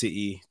RJ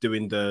City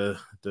doing the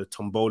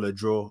tombola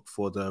draw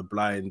for the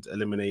blind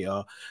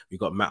eliminator. We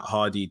got Matt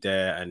Hardy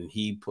there, and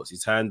he puts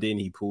his hand in.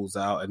 He pulls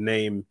out a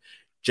name,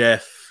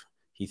 Jeff.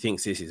 He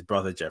thinks it's his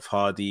brother Jeff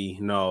Hardy.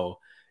 No,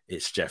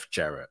 it's Jeff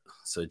Jarrett.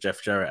 So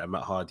Jeff Jarrett and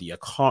Matt Hardy. I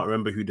can't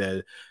remember who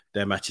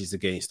their matches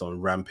against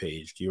on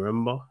Rampage. Do you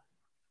remember?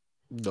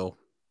 No.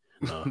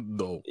 No.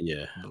 No.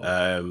 Yeah.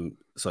 No.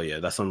 So yeah,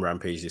 that's on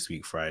Rampage this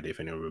week, Friday, if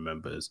anyone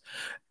remembers.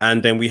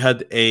 And then we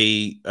had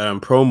a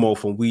promo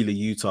from Wheeler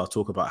Utah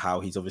talk about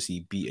how he's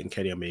obviously beaten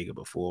Kenny Omega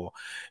before.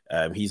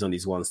 He's on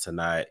his ones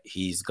tonight.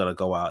 He's gonna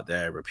go out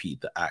there, repeat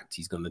the act.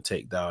 He's gonna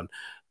take down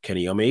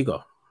Kenny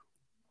Omega.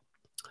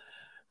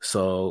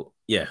 So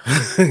yeah,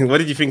 what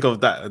did you think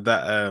of that?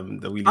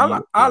 The Wheeler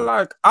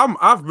Utah?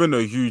 I've been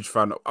a huge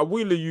fan of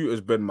Wheeler Utah.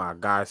 Has been my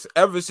guy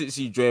ever since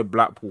he joined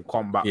Blackpool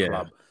Combat Yeah.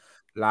 Club.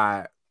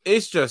 Like,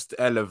 it's just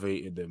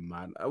elevated him,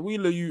 man.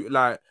 Wheeler Utah,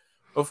 like,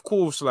 of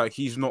course, like,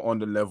 he's not on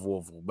the level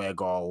of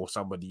Omega or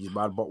somebody,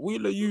 man. But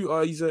Wheeler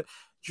Utah, do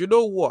you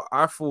know what?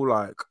 I feel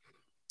like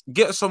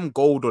get some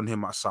gold on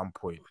him at some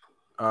point.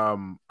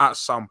 At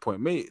some point,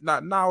 maybe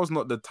like now is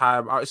not the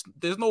time.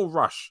 There's no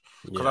rush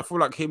because I feel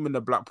like him in the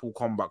Blackpool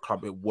Combat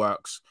Club, it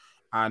works,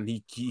 and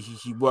he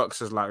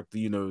works as like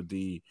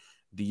the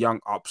young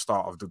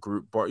upstart of the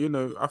group. But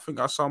I think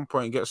at some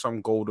point get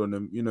some gold on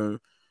him.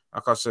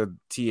 Like I said,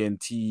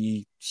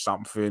 TNT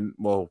something.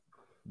 Well,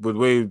 with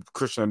the way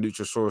Christian and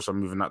Luchasaurus are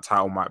moving, that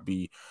title might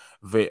be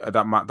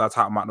that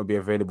title might not be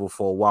available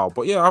for a while.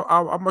 But yeah,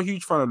 I'm a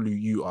huge fan of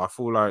Utah. I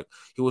feel like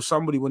he was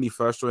somebody when he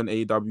first joined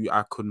AEW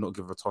I could not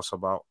give a toss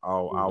about.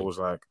 I was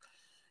like,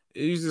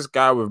 he's this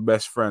guy with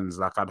best friends.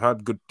 Like, I'd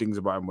heard good things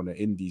about him on the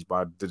indies, but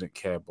I didn't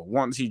care. But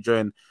once he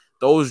joined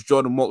those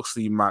John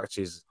Moxley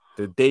matches,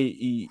 the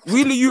day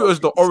Wheeler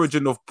Utah's the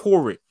origin of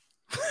Pour It.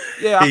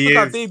 Yeah, after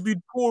that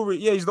debuted Pour It.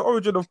 Yeah, he's the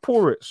origin of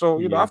Pour It. So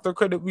I have to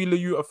credit Wheeler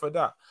Utah for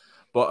that.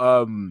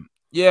 But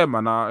yeah,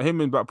 man, him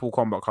in Blackpool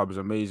Combat Club is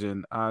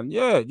amazing. And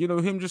yeah,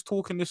 him just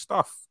talking this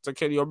stuff to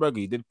Kenny Omega.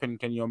 He did pin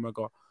Kenny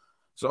Omega.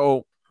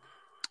 So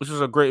this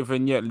was a great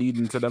vignette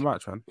leading to the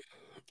match, man.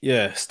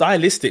 Yeah,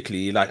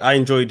 stylistically, like I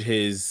enjoyed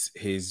his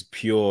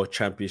pure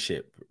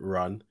championship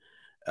run.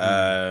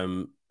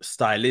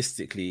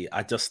 Stylistically,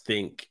 I just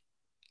think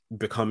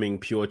becoming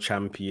pure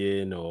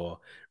champion or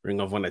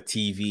Ring of Honor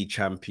TV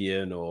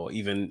champion or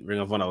even Ring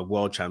of Honor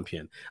world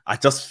champion, I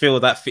just feel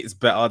that fits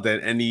better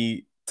than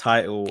any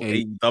title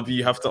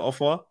AEW have to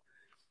offer.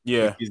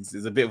 Yeah, which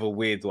is a bit of a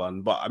weird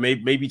one, but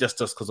maybe just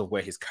because of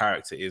where his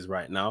character is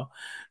right now.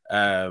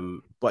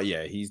 But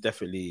yeah, he's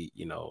definitely,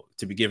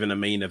 to be given a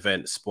main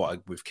event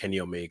spot with Kenny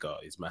Omega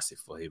is massive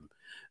for him.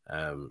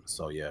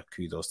 So yeah,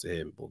 kudos to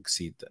him. We'll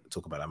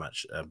talk about that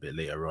match a bit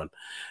later on.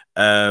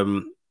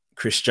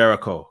 Chris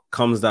Jericho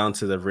comes down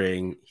to the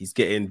ring. He's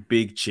getting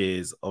big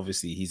cheers.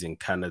 Obviously, he's in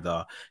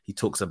Canada. He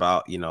talks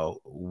about,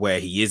 where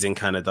he is in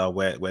Canada,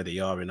 where they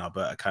are in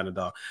Alberta,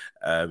 Canada,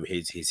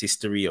 his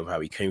history of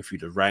how he came through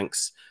the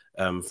ranks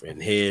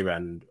in here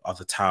and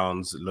other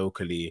towns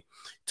locally.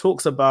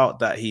 Talks about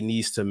that he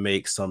needs to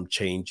make some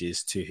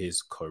changes to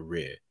his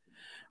career.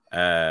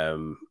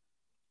 And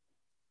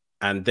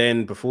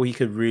then before he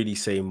could really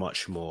say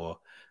much more,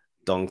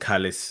 Don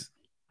Callis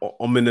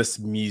ominous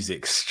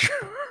music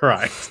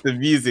strikes. The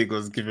music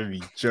was giving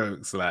me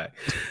jokes. Like,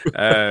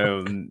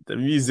 the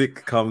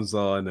music comes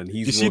on and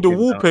You he's see the walking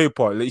down.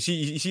 wallpaper. Like,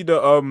 you see the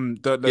Yeah,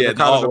 the the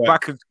kind of the artwork.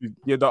 back of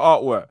the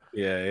artwork.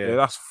 Yeah, Yeah, yeah,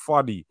 that's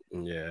funny.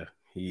 yeah.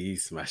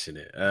 He's smashing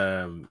it.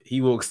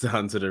 He walks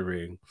down to the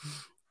ring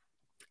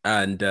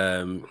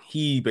and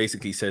he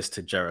basically says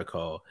to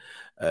Jericho,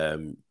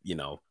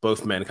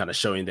 both men kind of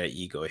showing their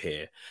ego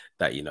here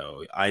that,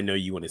 I know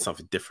you wanted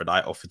something different.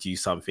 I offered you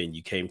something.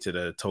 You came to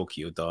the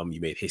Tokyo Dome. You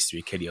made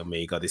history, Kenny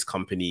Omega. This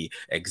company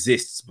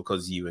exists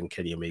because you and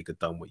Kenny Omega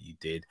done what you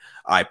did.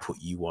 I put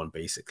you on,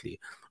 basically.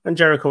 And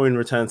Jericho in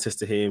return says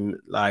to him,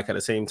 like, at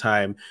the same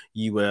time,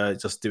 you were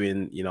just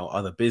doing,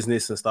 other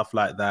business and stuff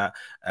like that.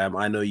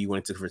 I know you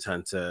wanted to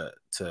return to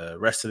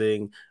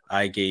wrestling.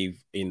 I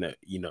gave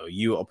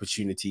you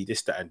opportunity,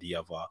 this, that, and the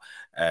other.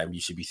 You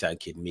should be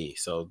thanking me.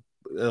 So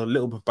a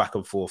little bit back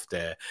and forth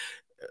there.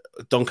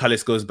 Don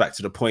Callis goes back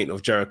to the point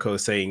of Jericho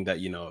saying that,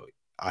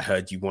 I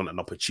heard you want an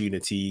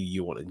opportunity,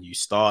 you want a new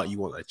start, you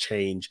want a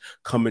change.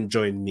 Come and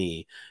join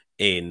me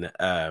in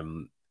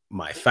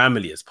my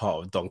family as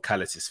part of Don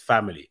Callis's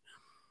family.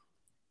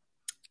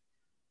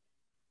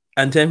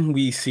 And then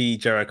we see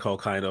Jericho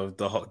kind of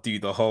do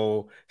the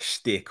whole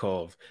shtick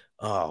of,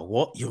 oh,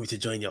 what? You want me to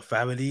join your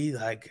family?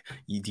 Like,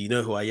 do you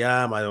know who I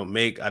am? I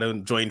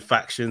don't join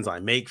factions.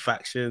 I make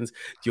factions. Do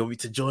you want me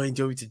to join?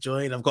 Do you want me to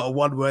join? I've got a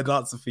one-word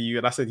answer for you.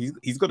 And I said,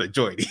 he's going to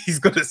join. He's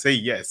going to say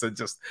yes and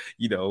just,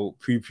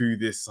 poo-poo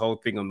this whole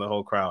thing on the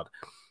whole crowd.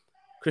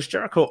 Chris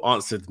Jericho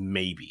answered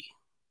maybe.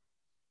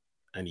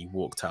 And he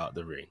walked out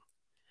the ring.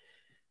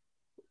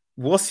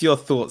 What's your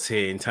thoughts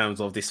here in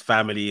terms of this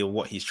family and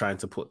what he's trying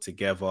to put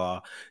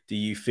together? Do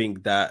you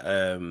think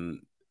that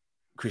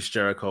Chris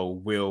Jericho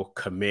will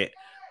commit?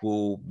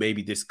 Will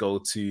maybe this go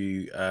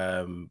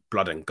to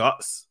Blood and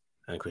Guts?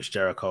 And Chris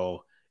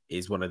Jericho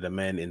is one of the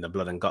men in the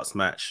Blood and Guts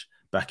match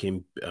back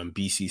in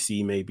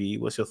BCC, maybe.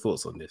 What's your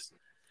thoughts on this?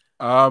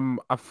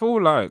 I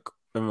feel like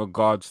in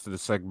regards to the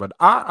segment,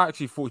 I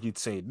actually thought he'd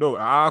say no.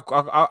 I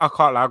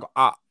can't like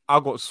I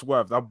got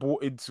swerved. I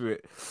bought into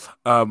it.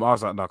 I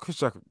was like, no,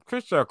 Chris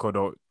Jericho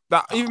don't.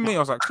 That even me, I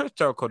was like, Chris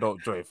Jericho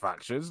don't join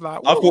factions.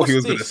 Like, I thought he what's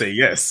was going to this? say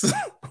yes.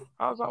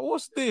 I was like,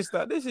 what's this?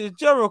 That this is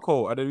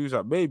Jericho, and then he was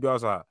like, maybe. I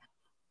was like,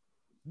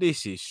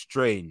 this is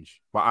strange,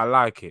 but I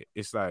like it.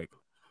 It's like,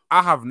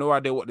 I have no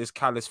idea what this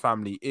Callis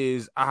family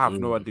is. I have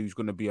no idea who's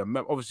going to be a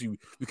member. Obviously,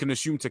 we can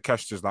assume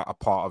Takeshita's like a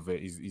part of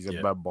it. He's a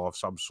member of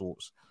some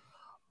sorts.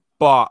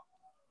 But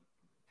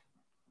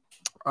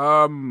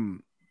I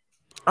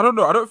don't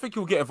know. I don't think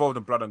he'll get involved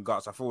in Blood and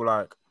Guts. I feel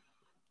like,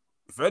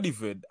 if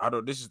anything,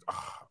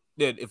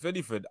 if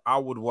anything, I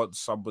would want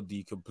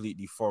somebody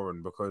completely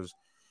foreign because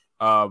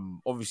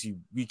obviously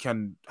we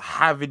can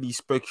heavily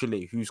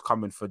speculate who's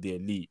coming for the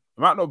elite.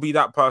 It might not be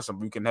that person,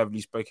 but we can heavily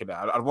speculate.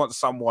 I'd want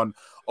someone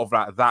of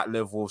like that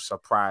level of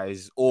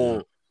surprise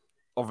or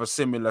of a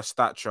similar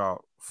stature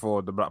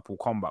for the Blackpool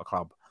Combat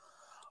Club.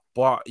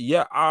 But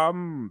yeah,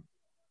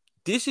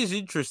 this is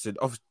interesting.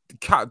 Of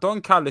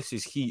Don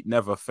Callis's heat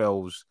never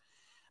fails.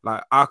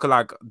 Like I could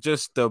like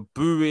just the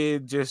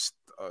booing, just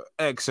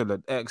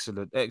excellent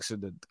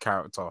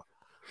character.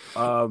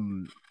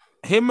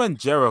 Him and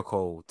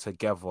Jericho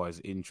together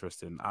is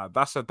interesting.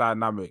 That's a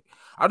dynamic.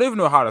 I don't even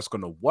know how that's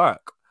gonna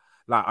work.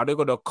 Like, are they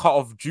gonna cut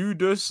off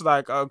Judas?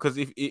 Like, because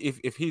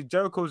if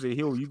Jericho's a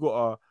heel, you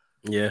gotta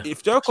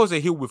If Jericho's a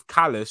heel with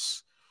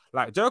Callis,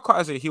 like Jericho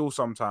as a heel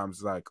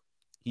sometimes, like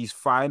he's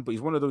fine, but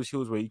he's one of those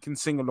heels where you can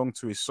sing along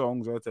to his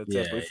songs. But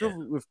if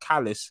you're with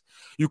Callis,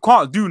 you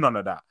can't do none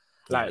of that.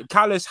 Like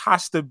Callis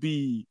has to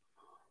be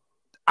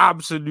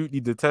absolutely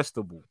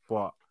detestable,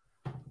 but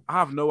I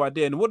have no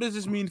idea. And what does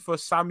this mean for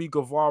Sammy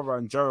Guevara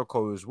and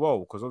Jericho as well?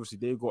 Because obviously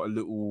they've got a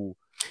little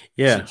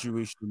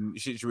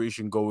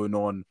situation going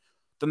on.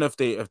 Don't know if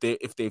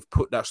they've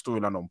put that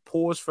storyline on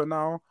pause for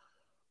now.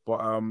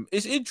 But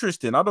it's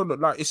interesting. I don't know.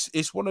 Like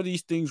it's one of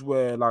these things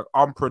where like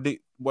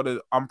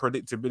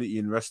unpredictability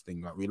in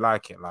wrestling. Like we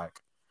like it.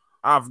 Like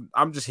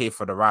I'm just here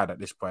for the ride at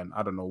this point.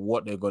 I don't know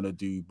what they're gonna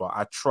do, but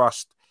I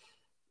trust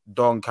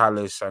Don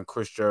Callis and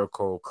Chris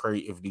Jericho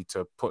creatively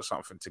to put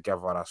something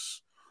together.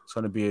 It's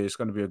gonna be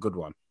a good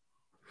one.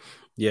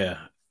 Yeah.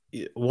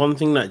 One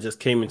thing that just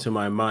came into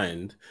my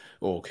mind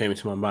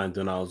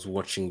when I was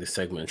watching this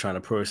segment and trying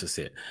to process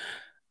it.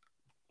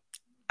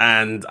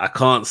 And I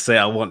can't say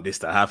I want this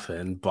to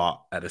happen,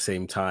 but at the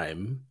same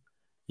time,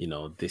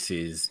 this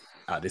is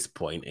at this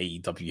point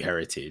AEW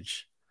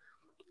heritage.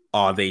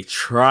 Are they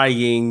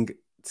trying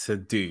to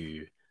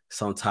do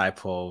some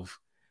type of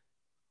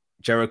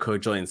Jericho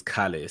joins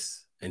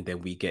Callis and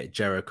then we get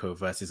Jericho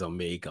versus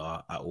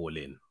Omega at All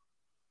In?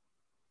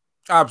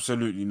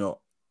 Absolutely not.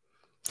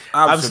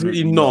 Absolutely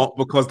Absolutely not. not,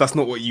 because that's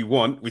not what you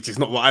want, which is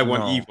not what I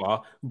want No.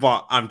 either.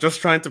 But I'm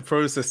just trying to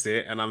process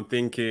it, and I'm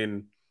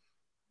thinking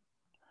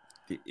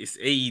it's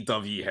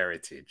AEW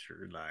heritage.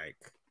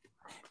 Like,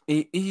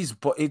 It is,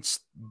 but it's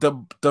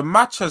the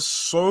match has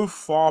so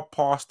far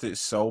past its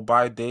sell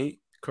by date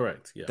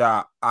correct, yeah.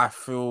 that I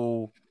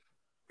feel,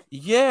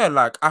 yeah,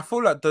 like I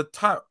feel like the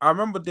time I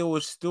remember they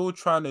were still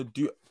trying to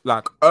do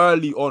like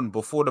early on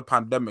before the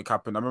pandemic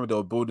happened. I remember they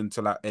were building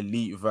to like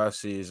Elite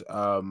versus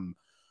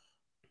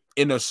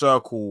Inner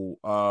Circle,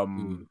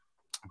 Mm,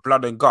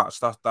 Blood and Guts.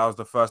 That was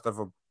the first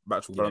ever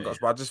match with Blood yeah, and yeah, Guts.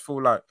 But I just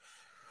feel like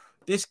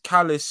this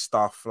Callis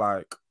stuff,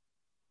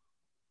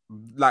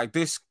 like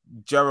this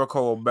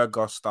Jericho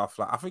Omega stuff,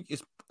 like I think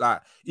it's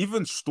like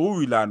even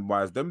storyline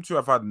wise, them two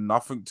have had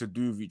nothing to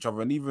do with each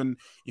other. And even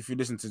if you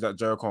listen to that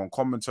Jericho on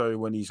commentary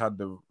when he's had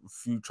the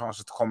few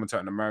chances to commentate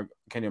in the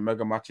Kenny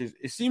Omega matches,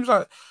 it seems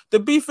like the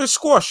beef is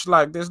squashed.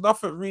 Like there's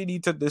nothing really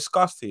to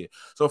discuss here.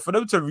 So for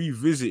them to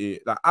revisit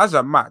it, like as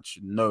a match,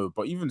 no.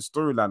 But even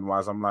storyline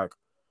wise, I'm like,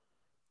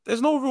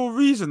 there's no real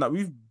reason that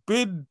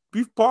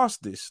we've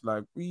passed this.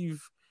 Like yeah,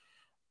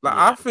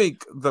 I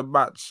think the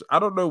match, I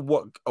don't know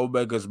what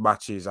Omega's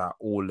match is at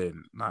All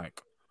In. Like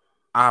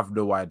I have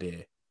no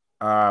idea.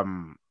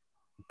 Um,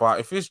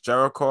 but if it's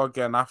Jericho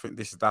again, I think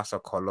that's a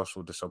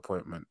colossal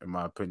disappointment in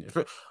my opinion.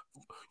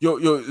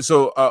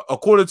 So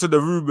according to the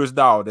rumors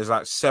now, there's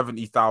like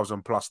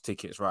 70,000 plus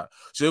tickets, right?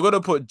 So you're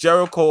gonna put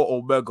Jericho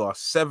Omega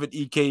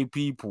 70K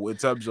people in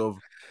terms of.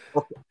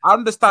 Okay, I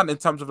understand in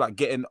terms of like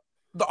getting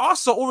the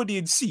arse are already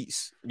in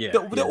seats. yeah,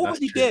 They're yeah. That's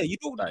already true. there. You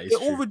don't. That is They're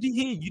true. already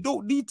here. You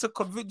don't need to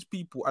convince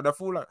people. And I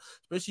feel like,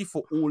 especially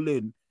for All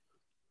In,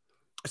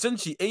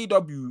 essentially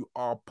AW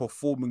are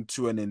performing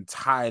to an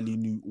entirely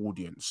new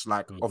audience,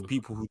 like of Hmm.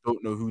 people who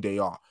don't know who they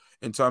are.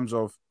 In terms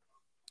of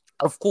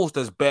course,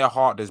 there's bare of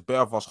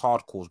us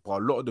hardcores,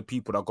 but a lot of the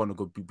people that are gonna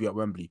be at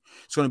Wembley,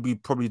 it's gonna be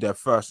probably their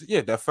first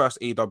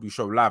AW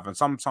show live, and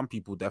some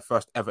people their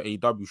first ever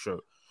AW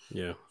show.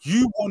 Yeah,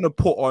 You want to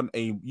put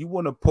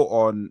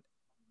on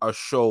a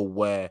show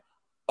where,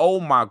 oh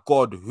my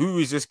god, who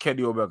is this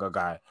Kenny Omega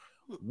guy?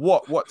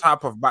 What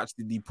type of match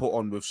did he put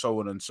on with so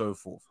on and so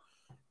forth?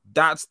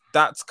 That's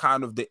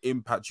kind of the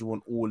impact you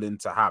want All In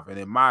to have, and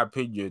in my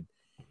opinion,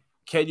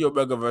 Kenny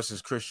Omega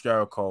versus Chris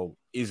Jericho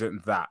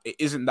isn't that. It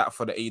isn't that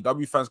for the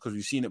AEW fans because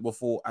we've seen it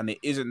before, and it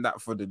isn't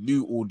that for the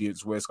new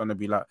audience where it's gonna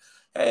be like,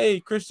 hey,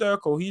 Chris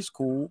Jericho, he's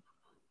cool,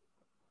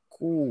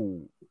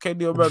 cool.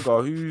 Kenny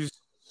Omega, who's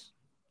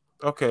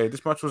okay?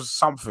 This match was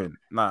something.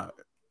 Nah,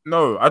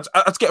 no, I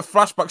just get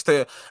flashbacks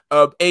to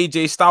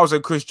AJ Styles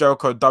and Chris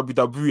Jericho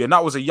WWE, and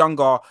that was a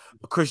younger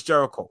Chris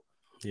Jericho.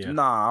 yeah,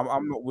 Nah,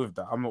 I'm not with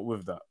that. I'm not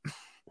with that.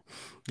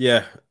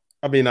 yeah.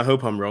 I mean, I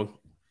hope I'm wrong,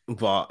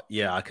 but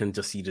yeah, I can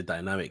just see the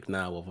dynamic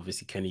now of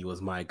obviously Kenny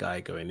was my guy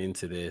going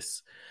into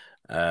this.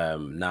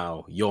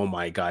 Now you're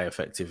my guy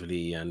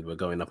effectively, and we're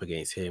going up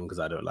against him because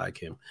I don't like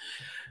him.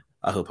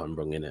 I hope I'm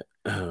wrong in it.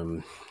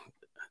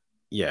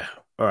 Yeah.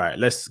 All right,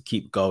 let's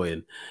keep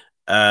going.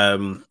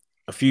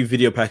 A few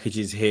video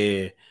packages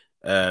here.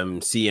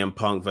 CM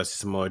Punk versus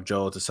Samoa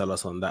Joe to sell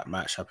us on that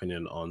match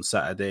happening on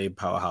Saturday.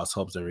 Powerhouse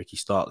Hobbs and Ricky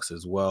Starks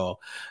as well.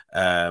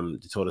 They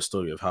told a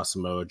story of how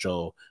Samoa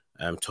Joe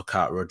took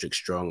out Roderick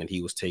Strong and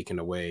he was taken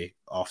away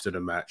after the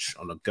match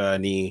on a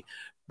gurney,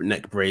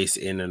 neck brace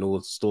in, and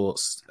all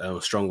sorts.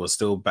 Strong was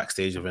still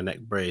backstage with a neck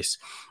brace.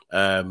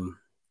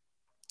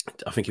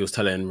 I think he was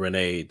telling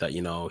Renee that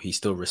he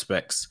still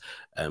respects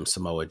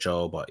Samoa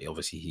Joe, but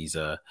obviously he's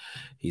a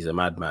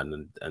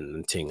madman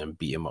and ting and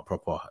beat him up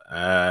proper.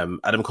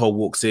 Adam Cole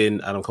walks in.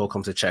 Adam Cole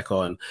comes to check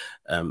on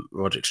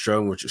Roderick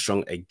Strong. Roderick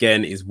Strong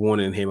again is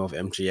warning him of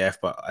MJF,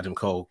 but Adam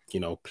Cole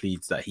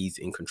pleads that he's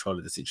in control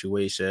of the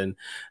situation,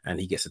 and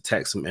he gets a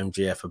text from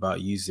MJF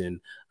about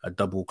using a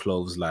double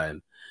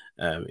clothesline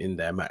in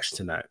their match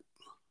tonight.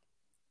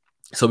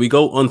 So we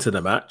go on to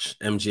the match,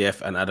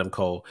 MGF and Adam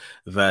Cole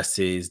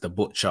versus The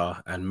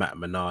Butcher and Matt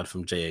Menard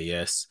from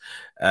JAS.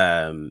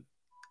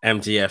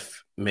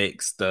 MGF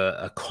makes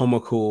a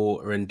comical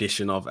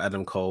rendition of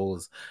Adam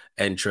Cole's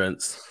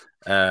entrance,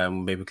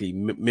 basically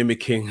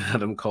mimicking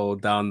Adam Cole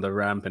down the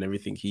ramp and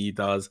everything he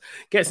does.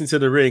 Gets into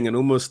the ring and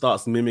almost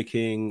starts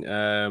mimicking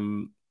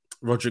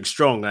Roderick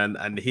Strong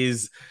and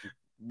his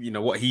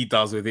what he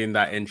does within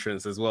that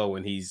entrance as well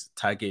when he's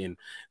tagging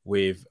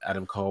with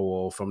Adam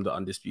Cole from the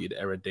Undisputed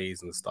Era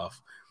days and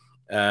stuff.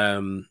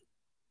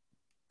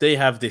 They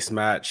have this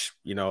match.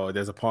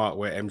 There's a part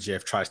where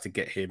MJF tries to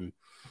get him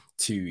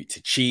to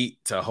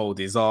cheat, to hold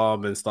his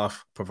arm and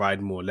stuff,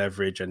 provide more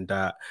leverage and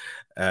that.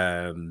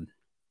 The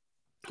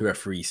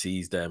referee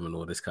sees them and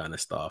all this kind of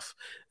stuff.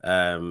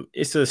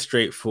 It's a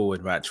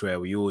straightforward match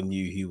where we all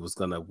knew he was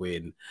gonna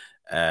win.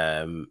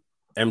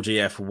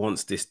 MJF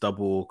wants this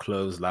double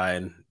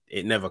clothesline.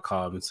 It never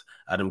comes.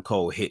 Adam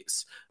Cole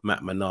hits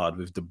Matt Menard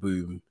with the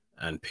boom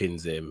and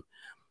pins him.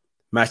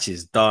 Match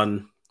is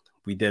done.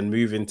 We then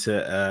move into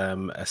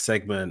a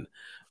segment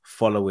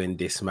following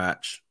this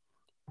match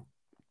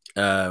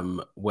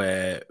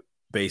where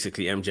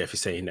basically MJF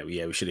is saying that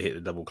we should have hit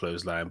the double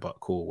clothesline, but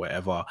cool,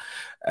 whatever.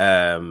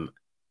 Um,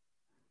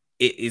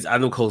 it is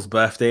Adam Cole's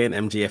birthday, and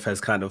MJF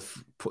has kind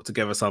of put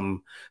together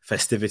some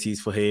festivities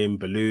for him,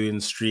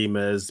 balloons,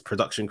 streamers,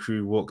 production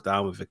crew walk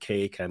down with a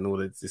cake and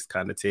all of this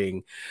kind of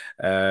thing.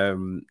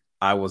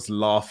 I was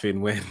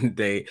laughing when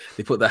they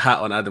put the hat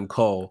on Adam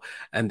Cole,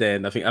 and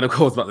then I think Adam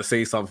Cole was about to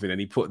say something, and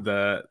he put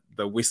the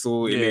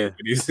whistle in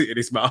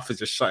his mouth and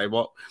just shut him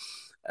up.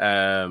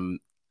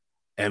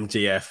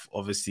 MJF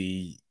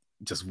obviously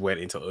just went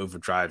into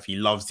overdrive. He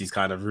loves these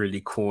kind of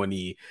really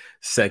corny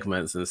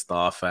segments and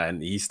stuff,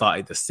 and he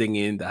started the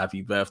singing, the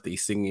happy birthday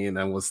singing,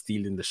 and was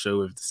stealing the show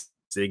with the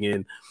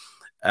singing.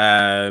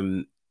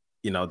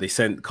 They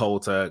sent Cole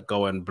to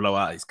go and blow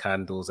out his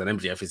candles, and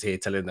MJF is here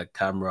telling the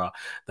camera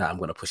that I'm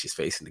going to push his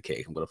face in the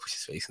cake. I'm going to push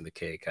his face in the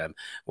cake. And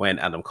when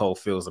Adam Cole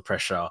feels the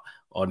pressure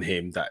on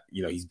him that,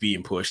 he's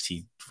being pushed,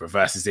 he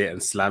reverses it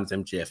and slams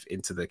MJF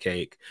into the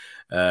cake.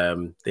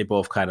 They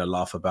both kind of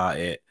laugh about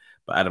it.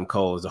 But Adam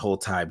Cole, the whole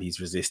time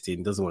he's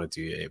resisting, doesn't want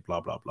to do it,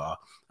 blah, blah, blah.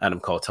 Adam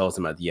Cole tells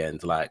him at the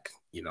end, like,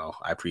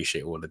 I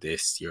appreciate all of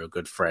this. You're a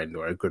good friend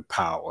or a good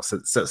pal, or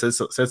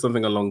says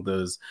something along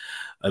those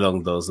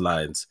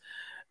lines.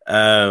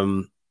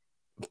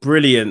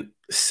 Brilliant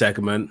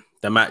segment.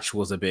 The match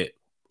was a bit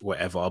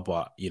whatever,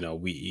 but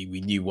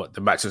we knew what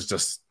the match was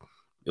just.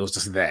 It was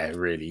just there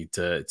really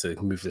to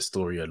move the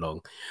story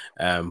along.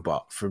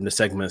 But from the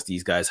segments,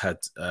 these guys had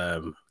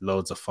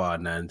loads of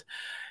fun, and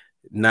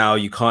now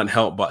you can't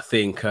help but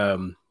think,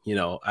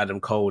 Adam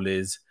Cole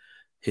his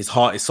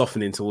heart is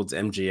softening towards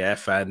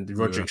MJF, and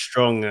Roderick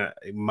Strong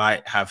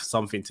might have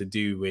something to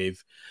do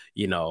with,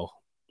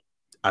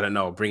 I don't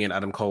know, bringing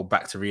Adam Cole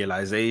back to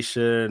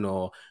realization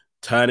or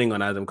turning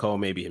on Adam Cole,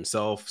 maybe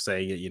himself,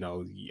 saying,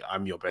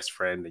 I'm your best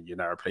friend and you're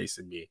now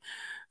replacing me.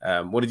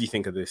 What did you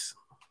think of this?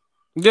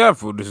 Yeah, I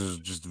thought this is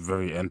just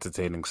very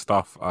entertaining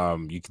stuff.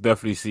 You can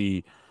definitely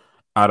see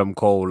Adam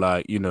Cole,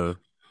 like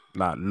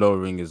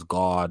lowering his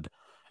guard.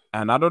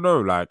 And I don't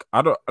know,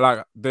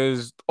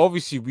 there's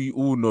obviously we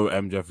all know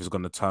MJF is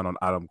going to turn on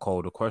Adam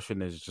Cole. The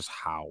question is just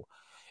how.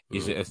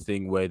 Is it a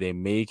thing where they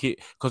make it?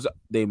 Because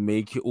they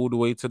make it all the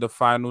way to the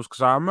finals?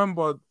 Because I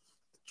remember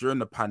during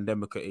the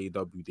pandemic at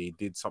AEW, they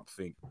did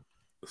something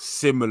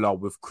similar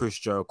with Chris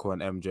Jericho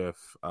and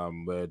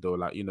MJF, where they were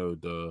like,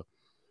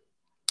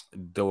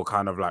 they were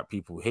kind of like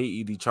people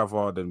hated each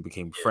other, then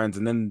became friends,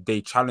 and then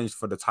they challenged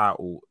for the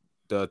title,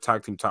 the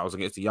tag team titles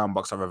against the Young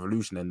Bucks at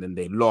Revolution, and then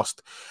they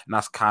lost, and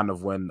that's kind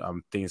of when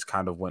things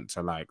kind of went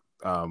to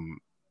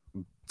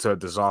to a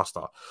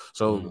disaster.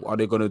 So are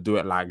they going to do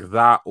it like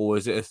that, or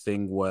is it a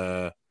thing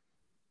where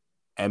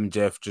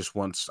MJF just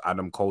wants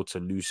Adam Cole to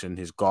loosen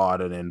his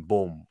guard and then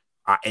boom,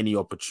 at any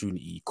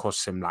opportunity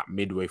costs him like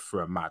midway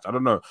through a match? I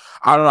don't know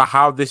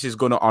how this is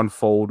going to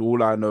unfold.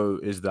 All I know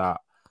is that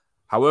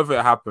however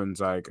it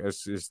happens, I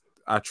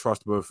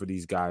trust both of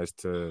these guys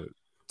to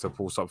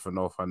pull something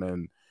off. And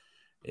then,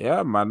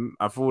 yeah, man,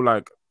 I feel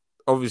like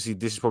obviously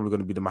this is probably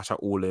going to be the match at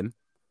All In,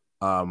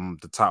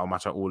 the title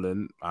match at All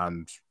In,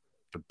 and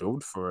the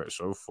build for it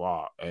so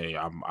far, hey,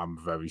 I'm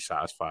very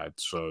satisfied.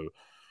 So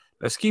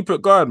let's keep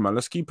it going, man.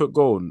 Let's keep it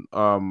going.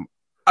 And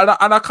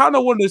I kind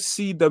of want to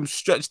see them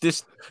stretch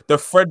the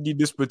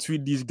friendliness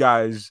between these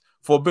guys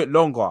for a bit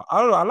longer. I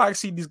don't know. I like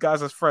seeing these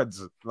guys as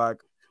friends. Like,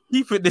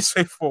 keep it this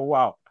way for a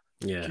while.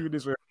 Yeah. Keep it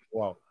this way for a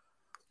while.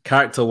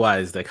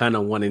 Character-wise, they're kind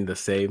of one in the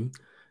same.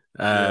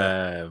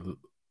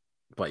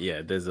 But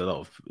yeah, there's a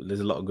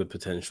lot of good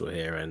potential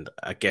here, and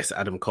I guess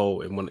Adam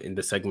Cole in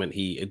the segment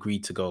he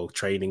agreed to go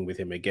training with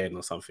him again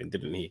or something,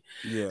 didn't he?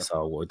 Yeah.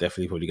 So we're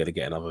definitely probably going to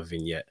get another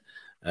vignette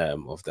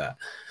of that.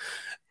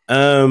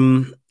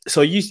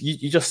 So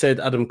you just said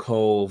Adam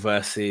Cole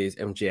versus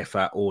MJF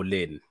at All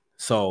In.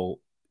 So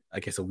I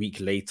guess a week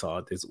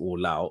later there's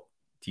All Out.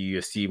 Do you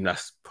assume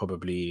that's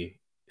probably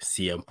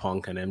CM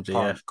Punk and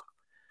MJF?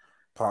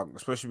 Punk,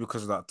 especially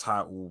because of that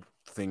title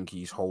thing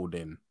he's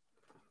holding.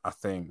 I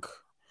think.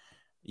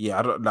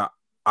 Yeah,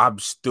 I'm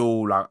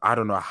still like, I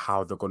don't know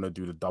how they're gonna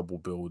do the double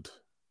build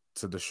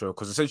to the show,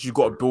 because essentially you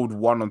got to build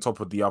one on top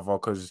of the other,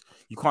 because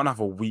you can't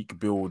have a weak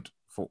build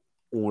for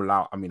All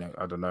Out. I mean,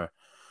 I don't know,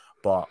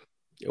 but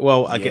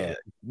I get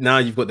now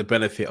you've got the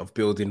benefit of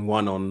building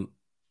one on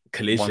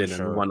Collision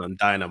and one on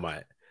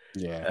Dynamite.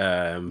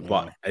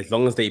 But as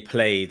long as they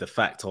play the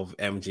fact of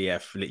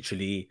MJF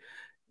literally,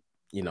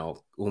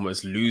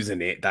 almost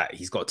losing it, that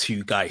he's got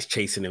two guys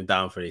chasing him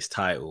down for his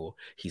title.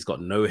 He's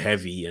got no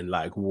heavy and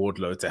like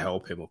Wardlow to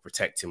help him or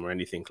protect him or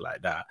anything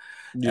like that.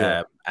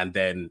 And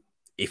then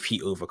if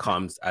he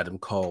overcomes Adam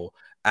Cole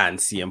and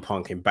CM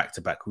Punk in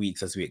back-to-back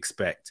weeks, as we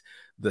expect,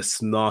 the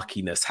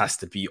snarkiness has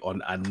to be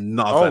on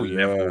another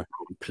level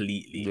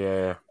completely.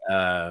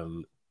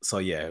 So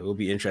yeah, it will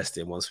be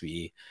interesting once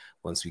we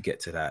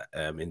get to that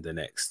in the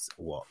next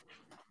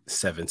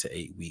 7 to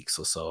 8 weeks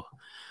or so.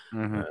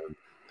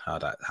 How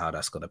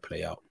that's going to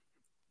play out.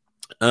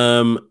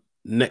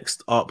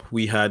 Next up,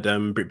 we had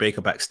Britt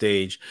Baker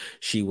backstage.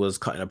 She was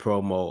cutting a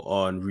promo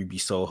on Ruby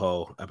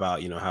Soho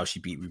about, how she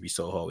beat Ruby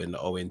Soho in the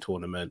Owen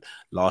tournament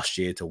last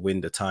year to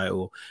win the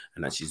title,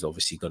 and that she's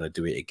obviously gonna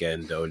do it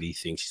again. The only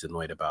thing she's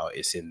annoyed about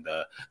is in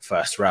the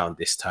first round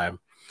this time.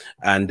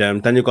 And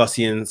Daniel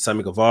Garcia and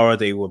Sammy Guevara,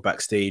 they were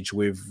backstage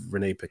with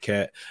Renee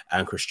Paquette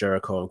and Chris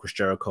Jericho. And Chris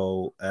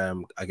Jericho,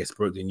 I guess,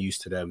 broke the news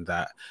to them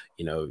that,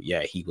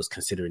 he was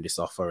considering this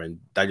offer. And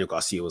Daniel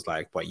Garcia was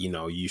like, but,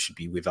 you should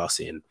be with us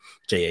in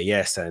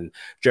JAS. And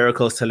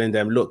Jericho's telling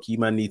them, look, you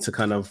man need to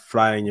kind of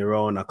fly on your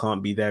own. I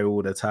can't be there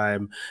all the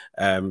time.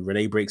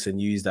 Renee breaks the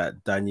news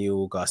that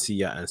Daniel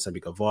Garcia and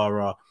Sammy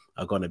Guevara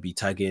are going to be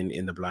tagging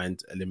in the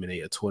Blind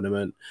Eliminator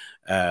tournament.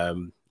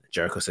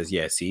 Jericho says,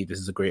 yeah, see, this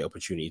is a great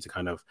opportunity to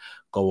kind of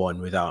go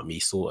on without me,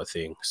 sort of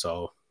thing.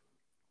 So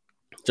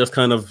just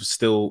kind of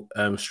still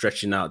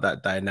stretching out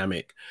that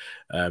dynamic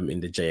in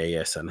the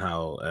JAS and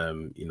how,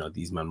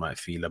 these men might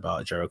feel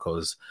about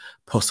Jericho's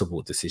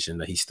possible decision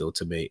that he's still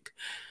to make.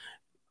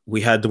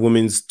 We had the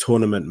women's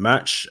tournament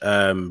match,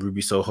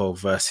 Ruby Soho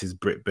versus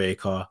Britt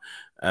Baker.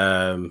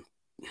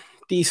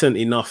 Decent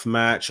enough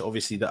match.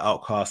 Obviously, the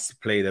Outcasts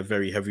played a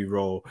very heavy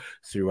role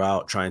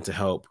throughout, trying to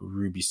help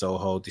Ruby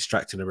Soho,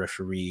 distracting the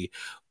referee,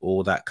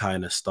 all that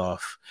kind of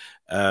stuff.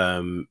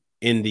 In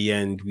the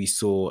end, we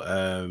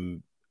saw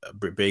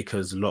Britt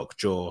Baker's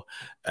lockjaw.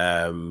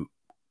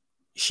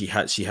 She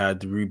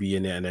had Ruby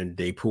in it, and then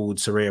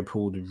Saraya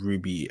pulled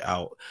Ruby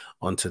out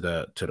onto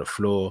the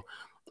floor.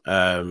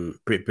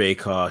 Britt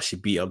Baker, she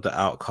beat up the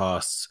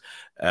Outcasts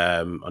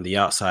on the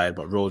outside,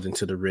 but rolled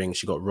into the ring.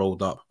 She got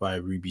rolled up by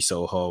Ruby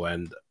Soho,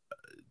 and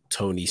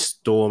Toni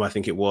Storm, I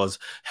think it was,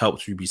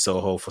 helped Ruby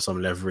Soho for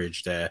some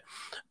leverage there.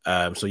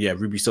 So yeah,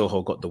 Ruby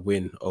Soho got the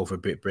win over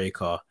Britt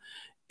Baker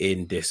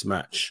in this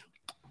match.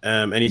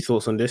 Any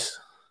thoughts on this?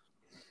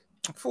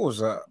 I thought it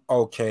was an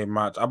okay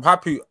match. I'm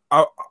happy.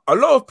 A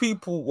lot of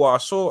people, I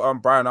saw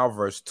Brian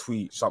Alvarez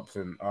tweet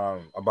something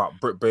about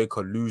Britt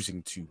Baker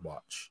losing too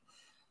much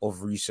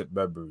of recent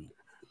memory.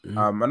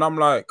 And I'm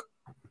like,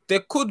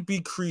 there could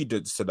be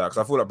credence to that, because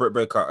I feel like Britt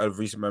Baker of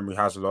recent memory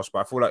has lost, but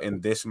I feel like in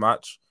this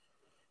match,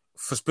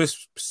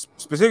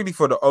 specifically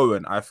for the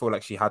Owen, I feel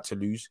like she had to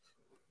lose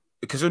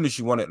because only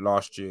she won it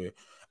last year,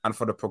 and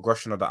for the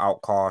progression of the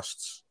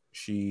Outcasts,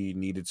 she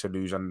needed to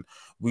lose. And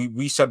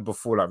we said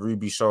before, like,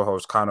 Ruby Soho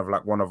is kind of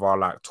like one of our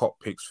like top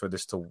picks for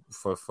this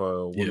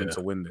for women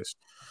to win this.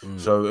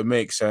 So it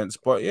makes sense.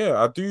 But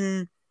yeah,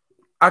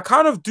 I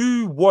kind of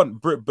do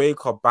want Britt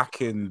Baker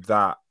back in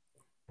that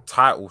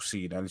title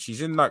scene, and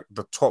she's in like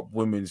the top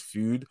women's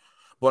feud.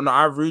 But no,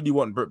 I really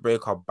want Britt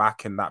Baker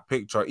back in that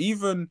picture.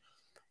 Even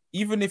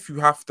if you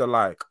have to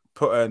like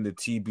put her in the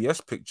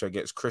TBS picture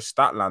against Chris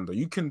Statlander,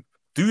 you can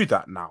do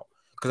that now.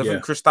 Because I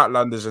think Chris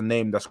Statlander is a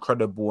name that's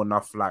credible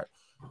enough. Like,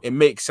 it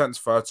makes sense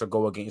for her to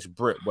go against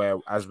Britt,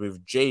 whereas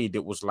with Jade,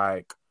 it was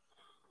like,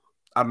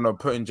 I don't know,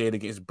 putting Jade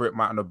against Britt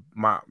might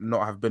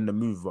not have been the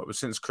move. But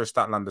since Chris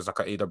Statlander's like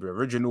an AW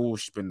original,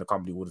 she's been in the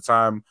company all the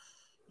time,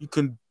 you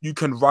can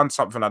run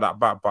something like that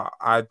back. But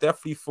I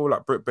definitely feel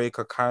like Britt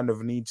Baker kind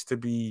of needs to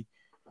be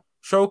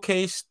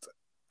showcased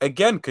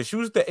again, because she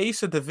was the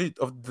ace of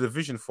the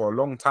division for a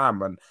long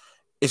time, and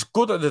it's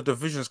good that the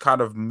division's kind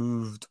of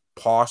moved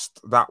past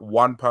that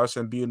one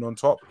person being on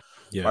top.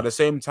 But at the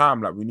same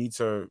time, like, we need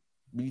to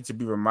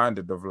be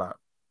reminded of, like,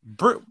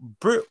 Britt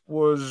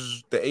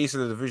was the ace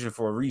of the division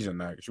for a reason.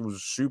 Like, she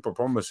was super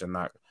promising.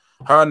 Like,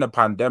 her and the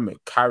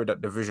pandemic carried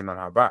that division on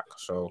her back.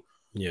 So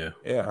yeah,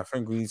 I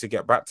think we need to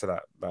get back to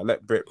that. Like,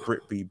 let Britt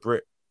be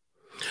Britt.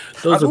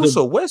 And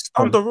also, where's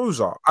Thunder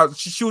Rosa?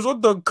 She was on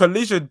the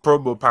Collision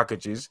promo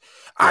packages.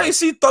 I've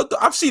seen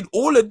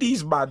all of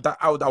these, man, that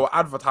were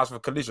advertised for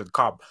Collision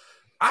come.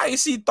 I ain't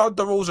seen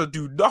Thunder Rosa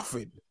do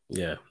nothing.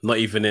 Yeah, not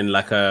even in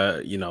like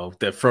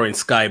they're throwing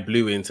Sky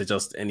Blue into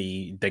just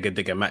any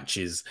digger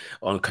matches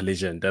on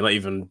Collision. They're not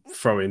even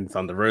throwing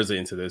Thunder Rosa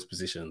into those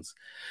positions.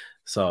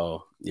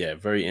 So yeah,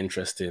 very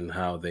interesting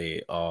how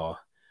they are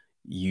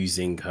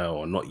using her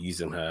or not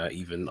using her,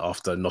 even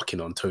after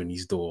knocking on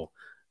Tony's door,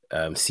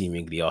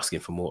 seemingly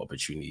asking for more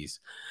opportunities.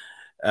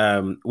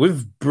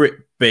 With Britt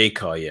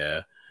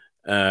Baker,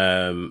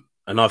 and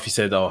after you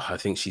said, I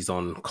think she's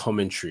on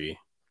commentary.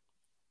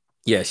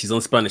 Yeah, she's on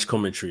Spanish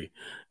commentary.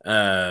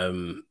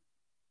 Is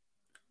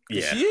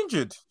she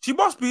injured? She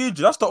must be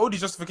injured. That's the only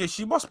justification.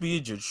 She must be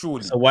injured,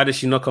 surely. So why did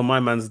she knock on my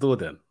man's door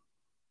then?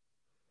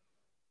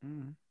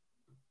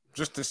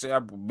 Just to say,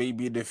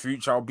 maybe in the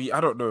future I'll be.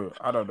 I don't know.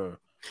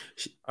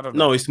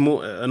 No, it's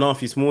more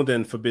enough. It's more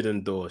than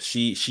Forbidden Door.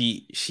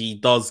 She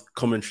does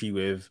commentary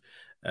with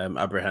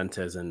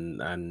Abrahantes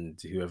and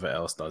whoever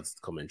else does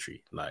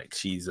commentary. Like,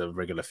 she's a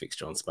regular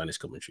fixture on Spanish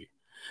commentary.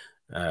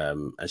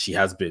 And she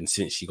has been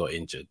since she got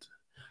injured.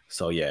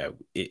 So yeah,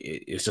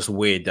 it's just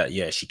weird that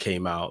she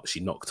came out,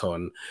 she knocked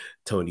on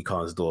Tony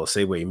Khan's door,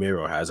 same way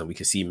Miro has, and we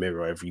can see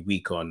Miro every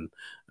week on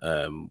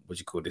what do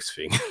you call this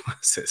thing?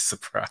 Says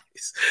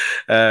surprise.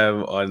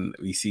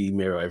 We see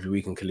Miro every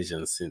week in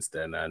Collision since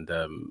then, and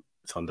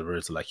Thunder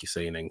Rosa, like you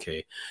say, in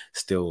NK,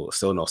 still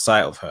no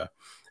sight of her.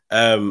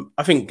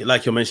 I think,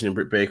 like you're mentioning,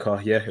 Britt Baker,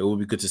 yeah, it will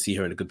be good to see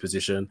her in a good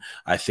position.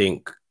 I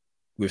think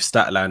with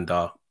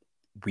Statlander,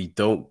 we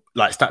don't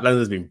like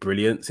Statlander's been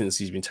brilliant since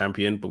he's been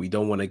champion, but we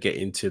don't want to get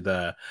into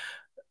the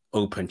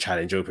open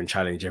challenge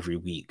every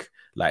week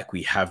like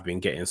we have been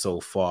getting so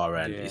far.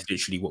 And Yeah. it's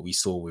literally what we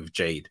saw with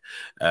Jade.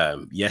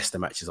 Yes, the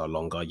matches are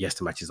longer. Yes,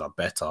 the matches are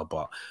better,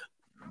 but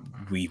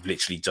we've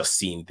literally just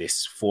seen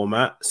this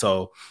format.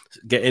 So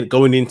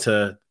going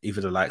into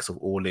either the likes of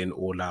All In,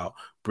 All Out,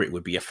 Brit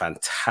would be a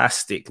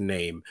fantastic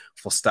name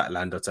for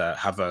Statlander to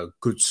have a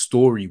good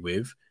story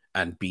with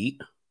and beat.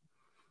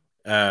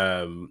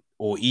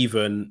 Or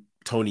even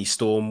Tony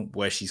Storm,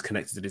 where she's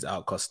connected to this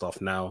Outcast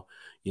stuff now.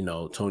 You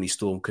know, Tony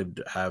Storm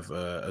could have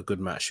a good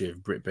match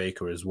with Britt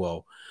Baker as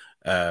well,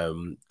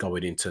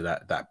 going into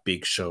that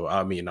big show.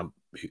 I mean,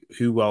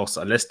 who else?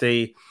 Unless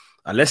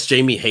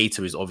Jamie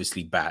Hayter is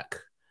obviously back,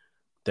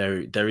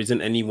 there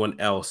isn't anyone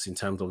else in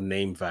terms of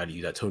name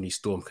value that Tony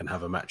Storm can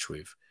have a match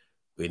with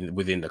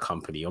within the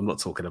company. I'm not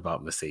talking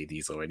about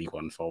Mercedes or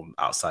anyone from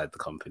outside the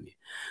company.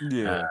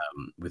 Yeah.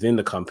 Within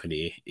the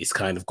company, it's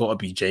kind of got to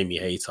be Jamie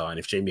Hayter, and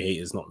if Jamie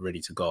Hayter is not ready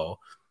to go,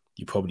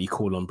 you probably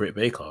call on Britt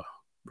Baker,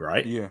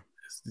 right? Yeah.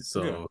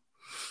 So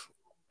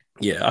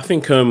yeah, I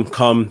think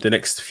come the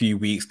next few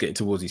weeks, getting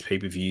towards these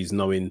pay-per-views,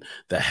 knowing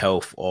the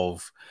health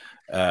of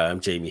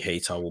Jamie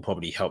Hayter will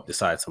probably help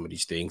decide some of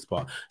these things,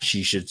 but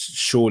she should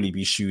surely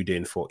be shooed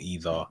in for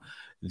either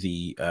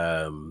the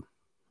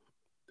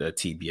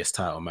TBS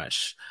title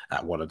match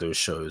at one of those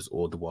shows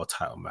or the world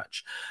title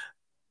match.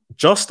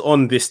 Just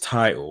on this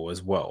title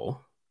as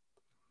well,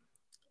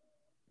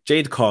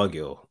 Jade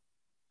Cargill,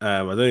 I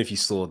don't know if you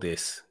saw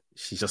this.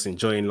 She's just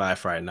enjoying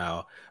life right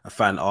now. A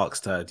fan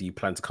asked her, do you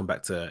plan to come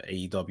back to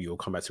AEW or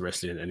come back to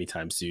wrestling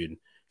anytime soon?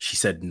 She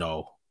said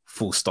no.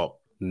 Full stop.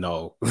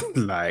 No.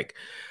 Like,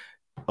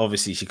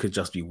 obviously, she could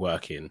just be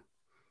working.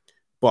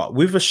 But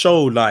with a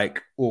show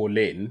like All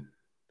In,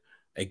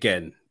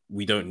 again,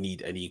 we don't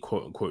need any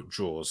quote unquote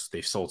draws.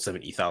 They've sold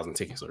 70,000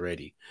 tickets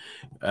already.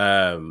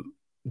 Do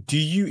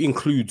you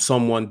include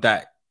someone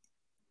that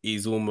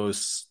is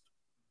almost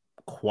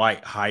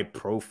quite high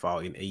profile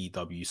in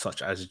AEW,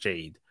 such as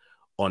Jade,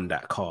 on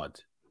that card?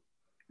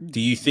 Do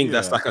you think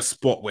that's like a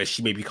spot where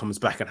she maybe comes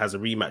back and has a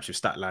rematch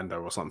with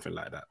Statlander or something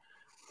like that?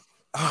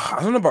 I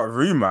don't know about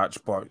rematch,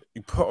 but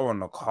you put her on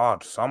the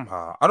card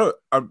somehow.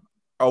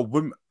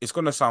 It's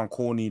gonna sound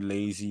corny,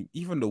 lazy.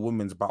 Even the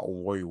women's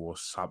battle royal or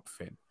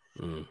something.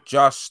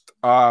 Just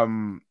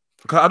because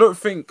I don't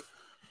think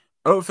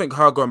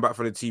her going back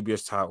for the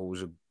TBS title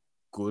is a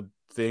good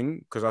thing,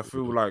 because I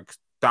feel like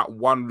that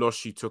one loss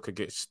she took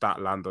against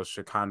Statlander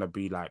should kind of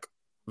be like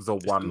the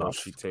one loss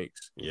she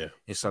takes. Yeah,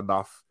 it's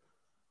enough.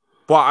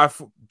 But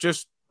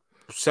just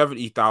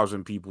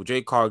 70,000 people.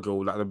 Jade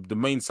Cargill, like the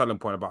main selling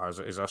point about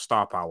her is her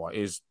star power.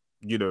 Is,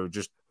 you know,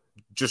 just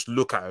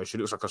look at her. She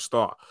looks like a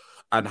star,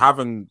 and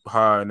having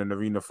her in an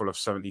arena full of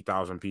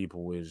 70,000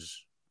 people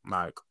is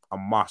like a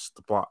must.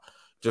 But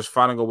just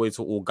finding a way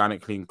to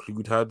organically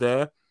include her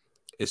there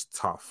is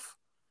tough,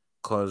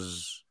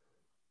 because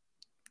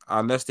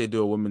unless they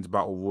do a women's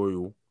battle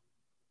royal,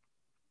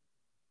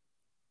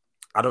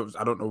 I don't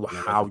know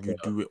how you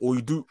do it.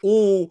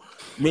 Or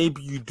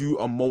maybe you do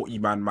a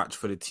multi-man match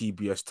for the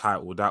TBS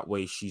title. That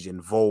way she's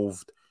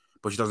involved,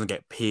 but she doesn't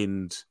get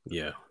pinned.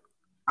 Yeah.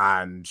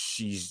 And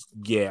she's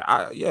do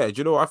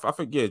you know, I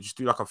think just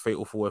do like a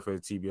fatal four for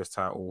the TBS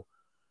title,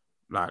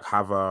 like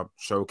have her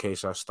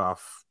showcase her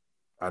stuff,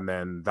 and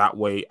then that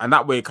way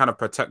it kind of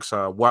protects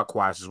her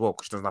work-wise as well,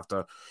 because she doesn't have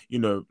to, you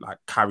know, like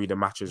carry the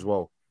match as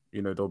well.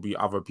 You know, there'll be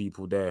other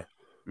people there.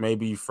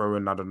 Maybe throw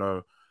in, I don't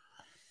know,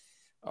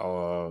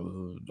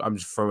 I'm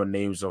just throwing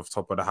names off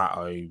top of the hat.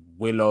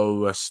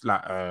 Willow,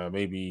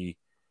 maybe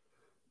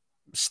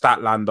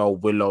Statlander,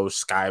 Willow,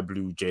 Sky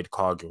Blue, Jade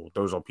Cargill.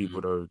 Those are people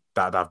though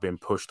that have been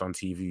pushed on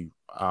TV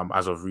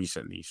as of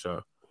recently.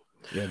 So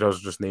yeah,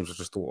 those are just names I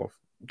just thought of.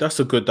 That's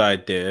a good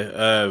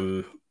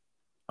idea.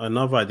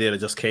 Another idea that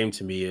just came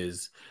to me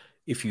is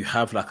if you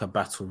have like a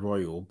battle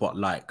royal, but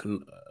like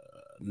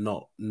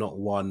not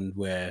one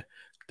where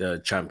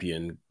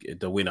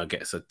the winner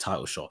gets a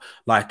title shot.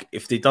 Like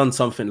if they done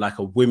something like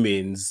a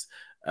women's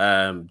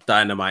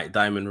Dynamite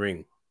Diamond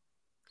Ring,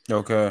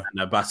 okay,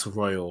 and a battle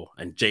royal,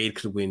 and Jade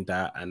could win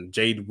that, and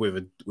Jade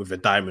with a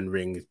diamond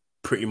ring,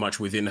 pretty much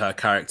within her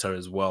character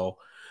as well.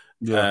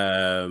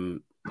 Yeah.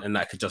 And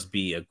that could just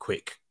be a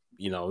quick,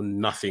 you know,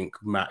 nothing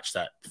match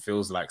that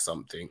feels like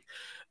something.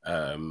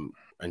 And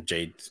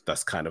Jade,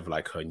 that's kind of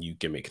like her new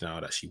gimmick now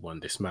that she won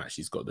this match.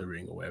 She's got the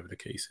ring or whatever the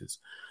case is.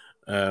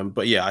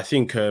 But yeah, I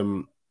think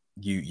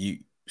you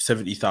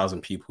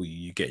 70,000 people,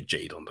 you get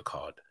Jade on the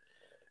card.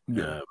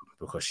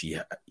 Because she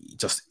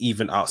just,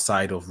 even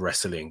outside of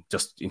wrestling,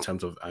 just in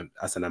terms of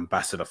as an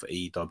ambassador for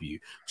AEW,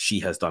 she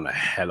has done a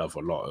hell of a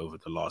lot over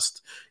the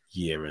last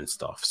year and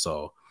stuff.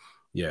 So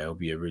yeah, it'll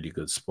be a really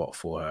good spot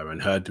for her,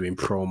 and her doing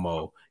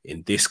promo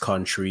in this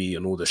country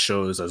and all the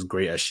shows, as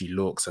great as she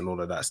looks and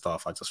all of that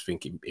stuff, I just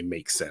think it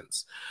makes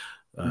sense.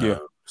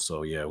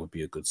 So yeah, it would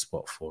be a good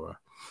spot for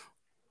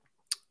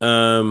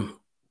her.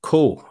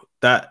 Cool.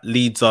 that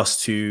leads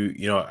us to,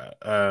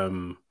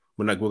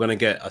 we're gonna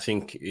get, I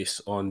think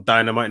it's on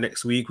Dynamite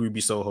next week,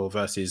 Ruby Soho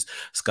versus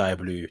Sky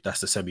Blue.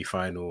 That's the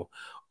semi-final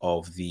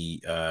of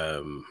the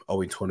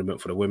Owen tournament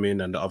for the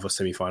women, and the other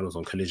semi-finals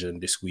on Collision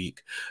this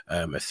week.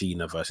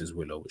 Athena versus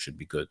Willow, which should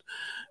be good.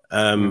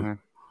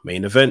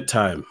 Main event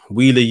time: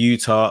 Wheeler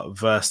Utah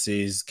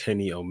versus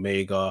Kenny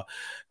Omega.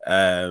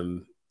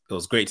 It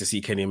was great to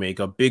see Kenny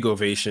Omega. Big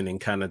ovation in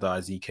Canada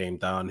as he came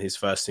down. His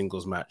first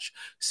singles match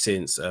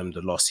since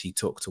the loss he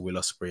took to Will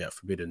Ospreay at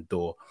Forbidden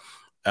Door.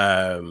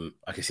 I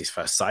guess his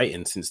first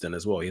sighting since then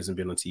as well. He hasn't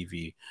been on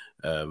TV.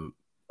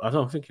 I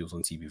don't think he was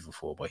on TV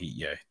before, but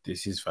this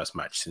is his first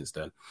match since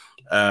then.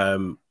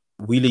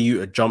 Wheeler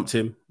Yuta jumped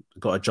him,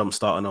 got a jump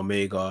start on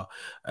Omega,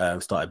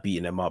 started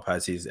beating him up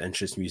as his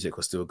entrance music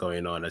was still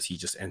going on as he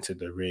just entered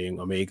the ring.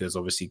 Omega's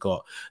obviously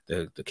got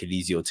the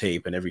Callis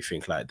tape and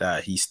everything like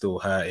that. He's still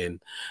hurting.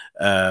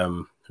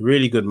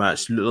 Really good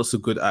match. Lots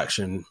of good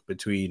action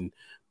between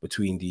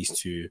these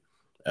two.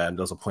 There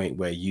was a point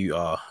where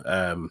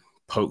Yuta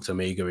poked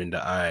Omega in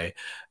the eye,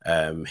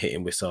 hit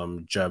him with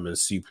some German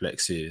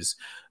suplexes,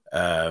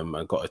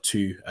 and got a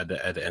 2 at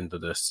the end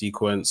of the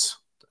sequence.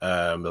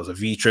 There was a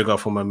V trigger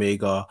from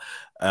Omega,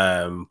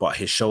 but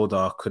his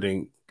shoulder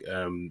couldn't.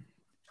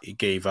 It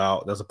gave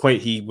out. There was a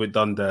point he would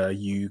done the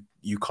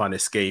you can't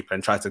escape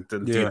and tried to do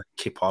the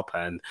kip up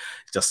and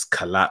just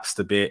collapsed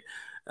a bit.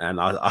 And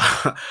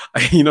I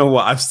you know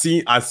what, I've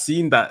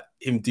seen that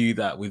him do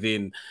that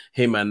within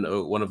him and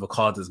one of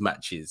Okada's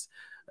matches.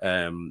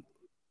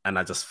 And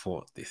I just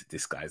thought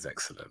this guy's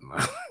excellent,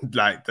 man.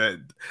 Like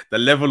the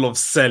level of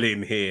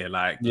selling here,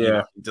 like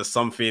just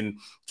something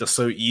just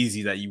so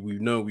easy that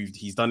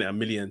he's done it a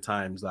million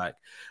times. Like,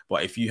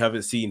 but if you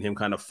haven't seen him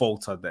kind of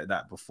falter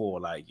that before,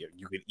 like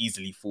you could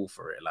easily fall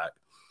for it. Like,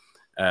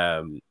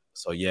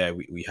 so yeah,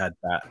 we had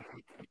that.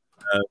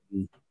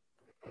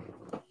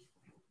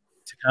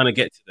 To kind of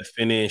get to the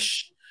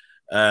finish,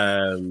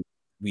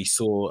 we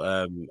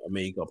saw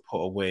Omega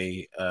put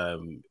away. I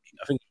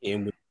think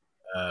him with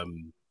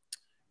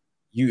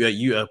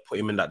you put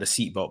him in like the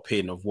seatbelt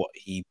pin of what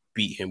he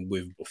beat him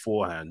with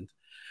beforehand.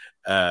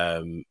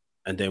 And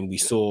then we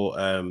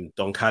saw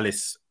Don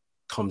Callis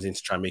comes in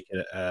to try and make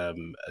a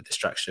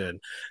distraction.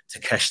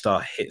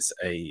 Takeshita hits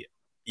a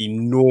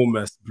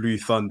enormous blue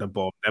thunder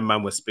bomb. That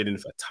man was spinning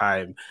for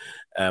time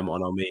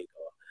on Omega.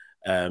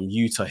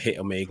 Yuta hit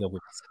Omega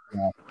with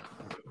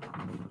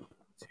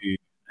two,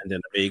 and then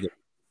Omega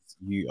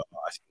Yuta,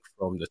 I think,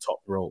 from the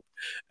top rope,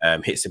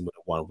 hits him with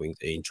a one-winged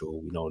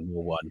angel. No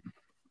one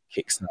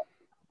kicks out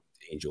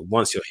angel.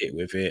 Once you're hit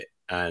with it,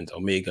 and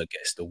Omega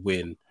gets the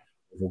win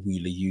over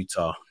Wheeler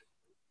Yuta,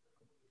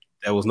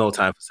 there was no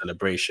time for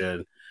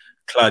celebration.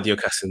 Claudio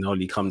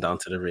Castagnoli come down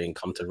to the ring,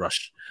 come to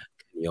rush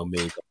Kenny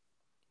Omega.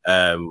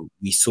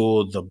 We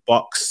saw the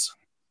Bucks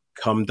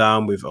come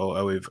down with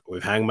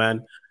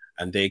Hangman,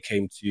 and they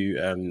came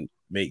to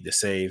make the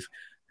save.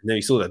 And then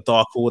we saw the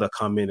Dark Order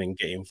come in and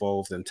get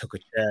involved and took a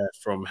chair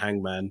from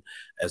Hangman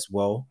as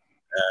well.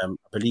 I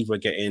believe we're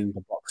getting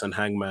the Bucks and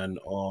Hangman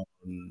on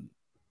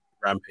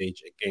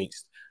Rampage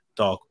against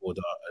Dark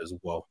Order as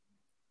well.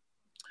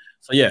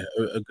 So yeah,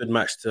 a good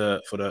match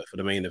for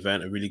the main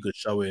event. A really good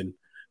showing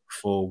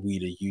for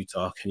Wheeler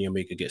Yuta. Kenny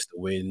Omega gets the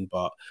win,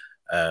 but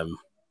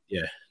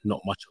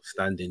not much of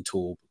standing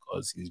tall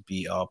because he's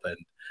beat up. And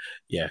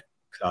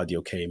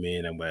Claudio came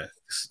in, and we're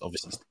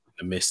obviously in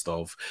the midst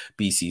of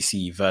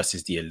BCC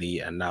versus the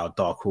Elite, and now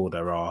Dark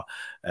Order are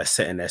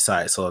setting their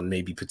sights on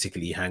maybe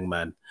particularly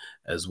Hangman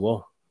as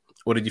well.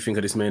 What did you think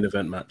of this main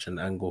event match and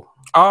angle?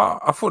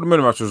 I thought the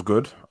main match was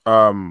good.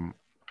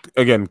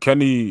 Again,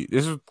 Kenny,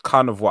 this is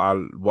kind of what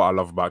I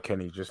love about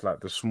Kenny, just like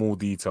the small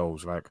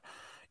details. Like,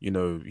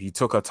 he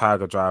took a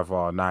Tiger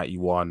Driver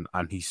 91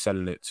 and he's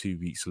selling it 2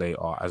 weeks later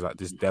as like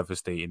this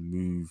devastating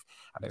move.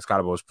 And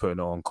Excalibur was putting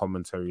it on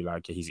commentary,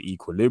 like his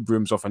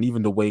equilibrium's off. And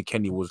even the way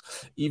Kenny was,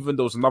 even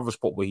there was another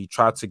spot where he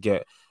tried to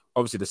get,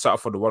 obviously the setup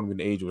for the one win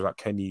age was like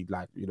Kenny,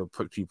 like,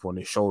 put people on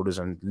his shoulders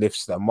and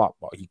lifts them up,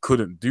 but he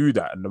couldn't do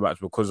that in the match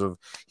because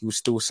he was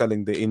still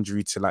selling the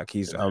injury to like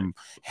his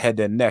head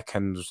and neck,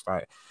 and just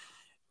like,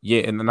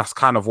 and that's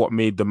kind of what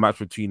made the match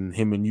between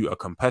him and Yuta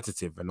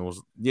competitive. And it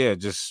was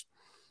just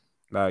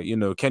like,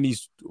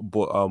 Kenny's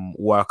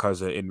work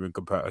as an in-ring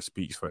competitor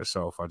speaks for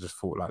itself. I just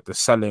thought like the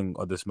selling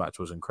of this match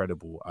was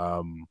incredible.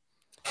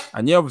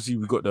 And obviously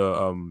we got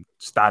the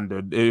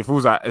standard, it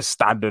feels like a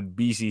standard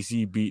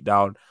BCC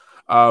beatdown.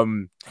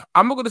 I'm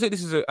not going to say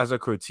this as a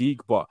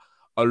critique, but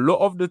a lot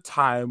of the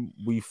time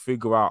we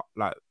figure out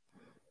like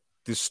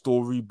the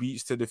story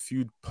beats to the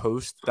feud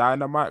post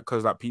Dynamite,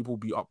 because like people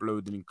be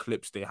uploading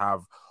clips they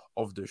have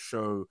of the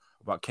show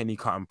about Kenny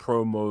cutting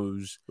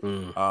promos,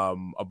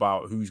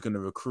 about who's going to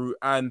recruit.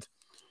 And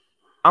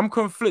I'm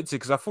conflicted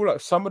because I feel like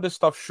some of the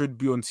stuff should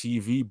be on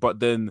TV, but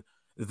then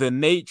the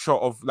nature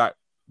of like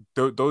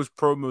those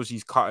promos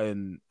he's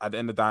cutting at the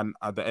end of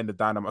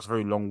Dynamite is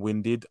very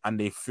long-winded, and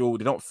they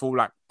don't feel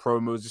like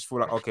promos. Just feel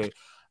like, okay,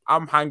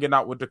 I'm hanging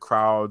out with the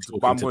crowd,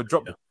 but I'm gonna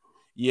drop,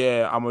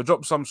 I'm gonna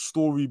drop some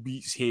story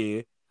beats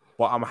here,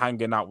 but I'm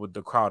hanging out with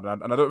the crowd.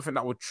 And I don't think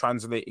that would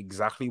translate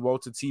exactly well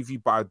to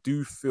TV, but I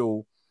do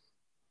feel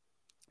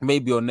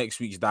maybe on next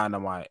week's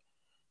Dynamite,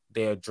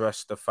 they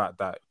address the fact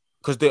that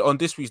because they on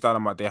this week's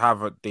Dynamite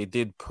they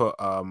did put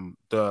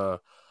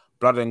the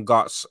Blood and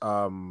Guts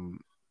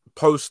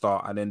poster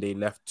and then they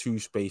left 2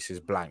 spaces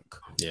blank.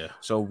 Yeah.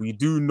 So we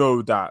do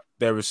know that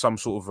there is some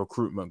sort of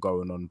recruitment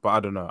going on, but I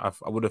don't know.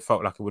 I would have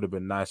felt like it would have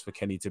been nice for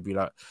Kenny to be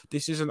like,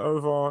 this isn't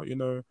over, you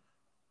know,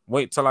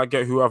 wait till I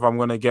get whoever I'm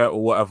gonna get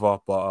or whatever.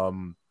 But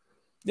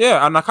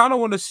yeah, and I kind of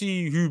want to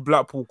see who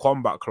Blackpool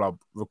Combat Club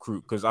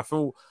recruit because I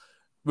feel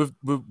with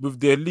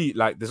the elite,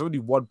 like there's only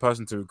one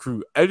person to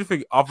recruit.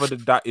 Everything other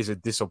than that is a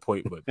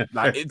disappointment.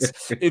 Like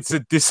it's a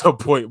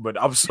disappointment.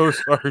 I'm so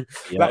sorry.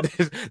 Yep.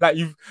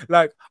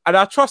 And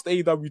I trust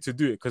AEW to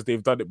do it because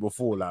they've done it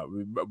before. Like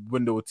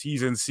when they were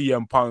teasing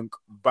CM Punk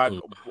back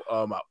at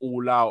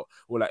All Out,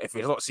 or like if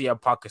it's not CM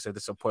Punk, it's a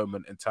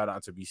disappointment and turn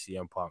out to be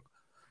CM Punk.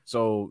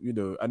 So you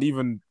know, and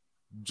even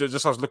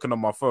just I was looking on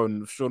my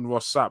phone, Sean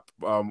Ross Sapp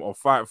on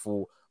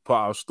Fightful put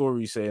out a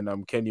story saying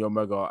Kenny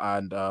Omega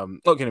and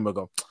not Kenny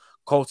Omega,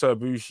 Kota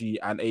Ibushi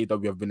and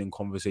AEW have been in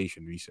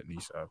conversation recently,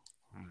 so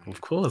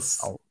of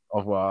course.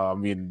 I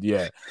mean,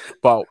 yeah.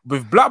 But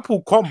with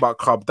Blackpool Combat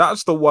Club,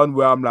 that's the one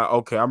where I'm like,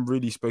 okay, I'm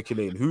really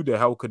speculating. Who the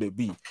hell could it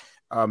be?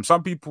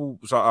 Somebody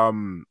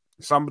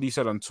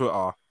said on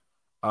Twitter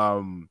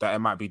that it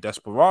might be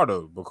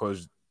Desperado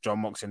because John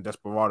Mox and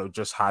Desperado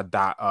just had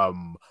that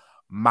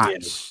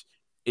match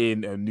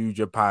in New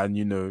Japan,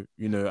 you know,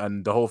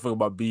 and the whole thing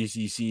about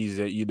BCC is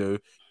that, you know,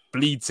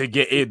 bleed to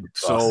get in.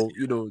 So,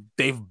 you know,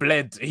 they've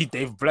bled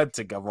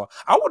together.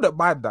 I wouldn't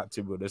mind that,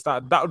 to be honest.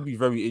 That would be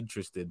very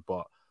interesting,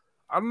 but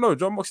I don't know.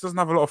 John Moxley doesn't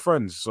have a lot of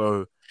friends,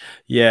 so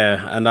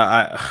yeah. And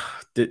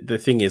the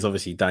thing is,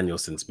 obviously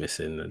Danielson's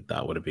missing, and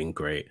that would have been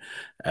great.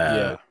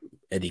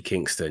 Eddie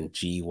Kingston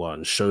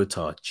G1,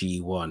 Shota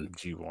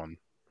G1.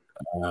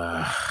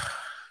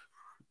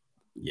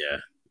 Yeah,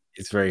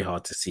 it's very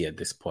hard to see at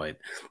this point.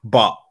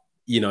 But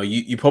you know,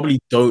 you probably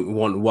don't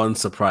want one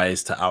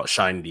surprise to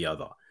outshine the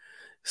other.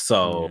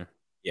 So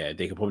yeah,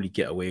 they could probably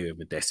get away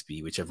with a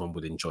Despy, which everyone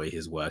would enjoy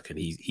his work, and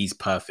he's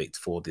perfect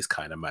for this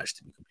kind of match,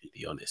 to be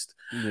completely honest.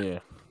 Yeah.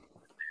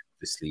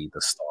 Obviously, the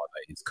star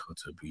that is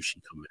Kota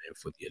Ibushi coming in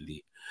for the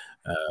elite.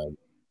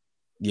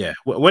 Yeah.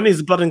 When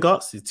is Blood and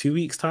Guts? Is 2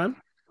 weeks' time?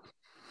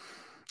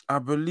 I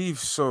believe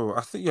so.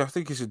 I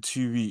think it's in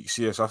 2 weeks.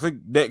 Yes, I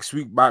think next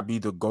week might be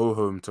the go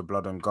home to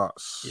Blood and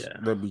Guts. Yeah.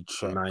 Let me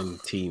check.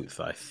 19th,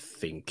 I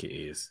think it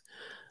is.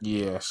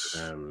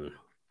 Yes.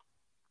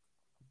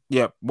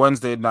 Yeah,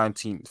 Wednesday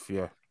 19th.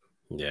 Yeah.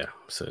 Yeah.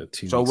 So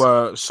 2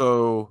 weeks.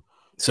 So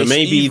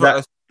maybe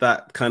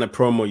that kind of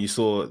promo you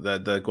saw,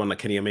 the one that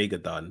Kenny Omega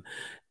done,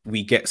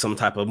 we get some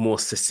type of more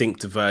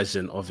succinct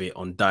version of it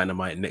on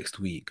Dynamite next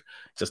week.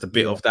 Just a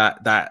bit of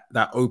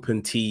that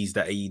open tease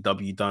that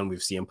AEW done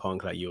with CM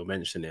Punk, like you were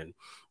mentioning,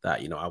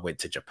 that, you know, I went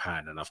to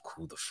Japan and I've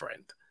called a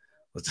friend.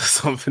 It was just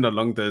something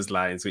along those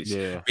lines, which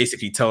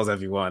basically tells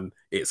everyone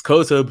it's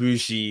Kota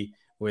Ibushi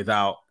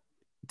without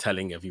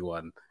telling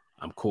everyone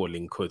I'm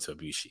calling Kota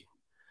Ibushi.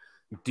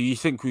 Do you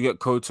think we get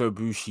Kota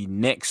Ibushi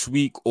next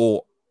week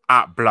or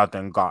at Blood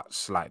and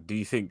Guts? Like, do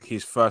you think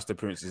his first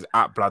appearance is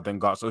at Blood and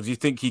Guts, or do you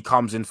think he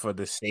comes in for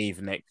the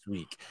save next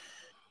week?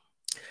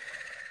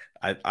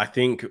 I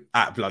think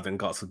at Blood and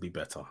Guts would be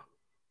better.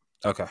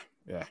 Okay.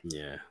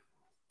 Yeah.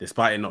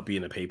 Despite it not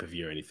being a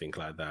pay-per-view or anything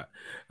like that.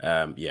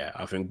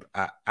 I think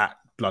at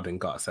Blood and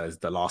Guts as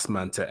the last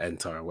man to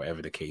enter, or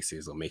whatever the case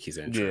is, or make his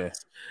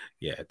entrance.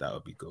 Yeah, that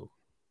would be cool.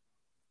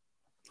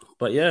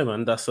 But yeah,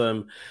 man, that's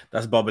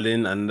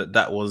bubbling, and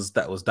that was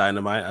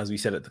Dynamite, as we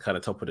said at the kind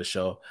of top of the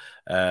show.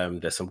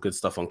 There's some good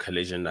stuff on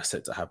Collision that's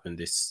set to happen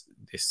this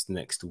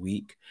next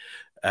week.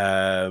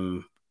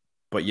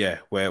 But yeah,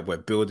 we're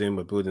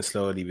building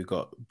slowly. We've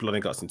got Blood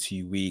and Guts in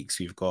 2 weeks.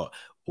 We've got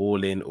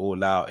All In,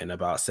 All Out in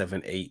about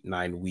 7, 8,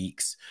 9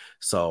 weeks.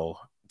 So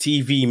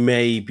TV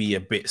may be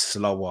a bit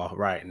slower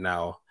right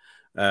now,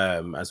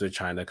 as we're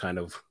trying to kind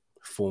of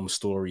form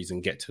stories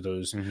and get to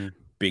those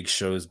big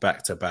shows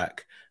back to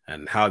back.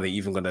 And how they're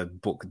even going to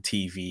book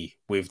TV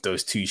with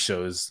those 2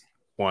 shows,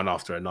 one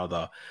after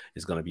another,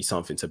 is going to be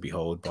something to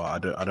behold.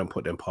 But I don't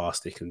put them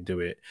past. They can do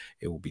it.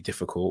 It will be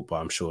difficult, but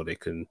I'm sure they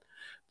can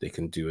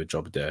do a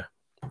job there.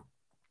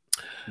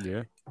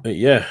 Yeah. But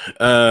yeah,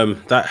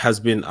 that has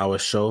been our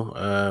show.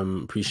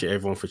 Appreciate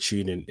everyone for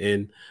tuning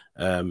in.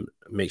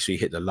 Make sure you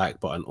hit the like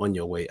button on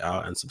your way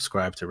out and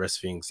subscribe to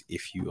Rest Things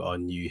if you are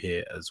new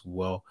here as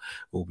well.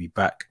 We'll be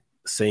back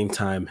same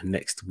time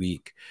next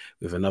week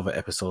with another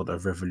episode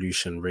of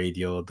Revolution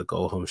Radio, the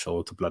go home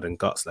show to Blood and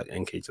Guts, like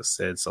NK just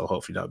said. So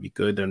hopefully that'll be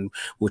good, and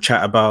we'll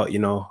chat about, you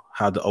know,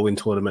 how the Owen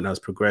tournament has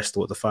progressed,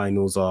 what the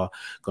finals are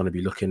going to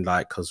be looking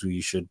like, because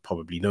we should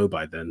probably know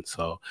by then.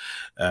 So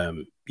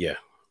yeah,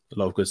 a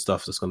lot of good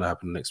stuff that's going to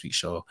happen in the next week's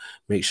show.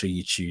 Make sure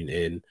you tune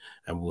in,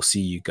 and we'll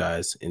see you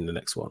guys in the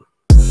next one.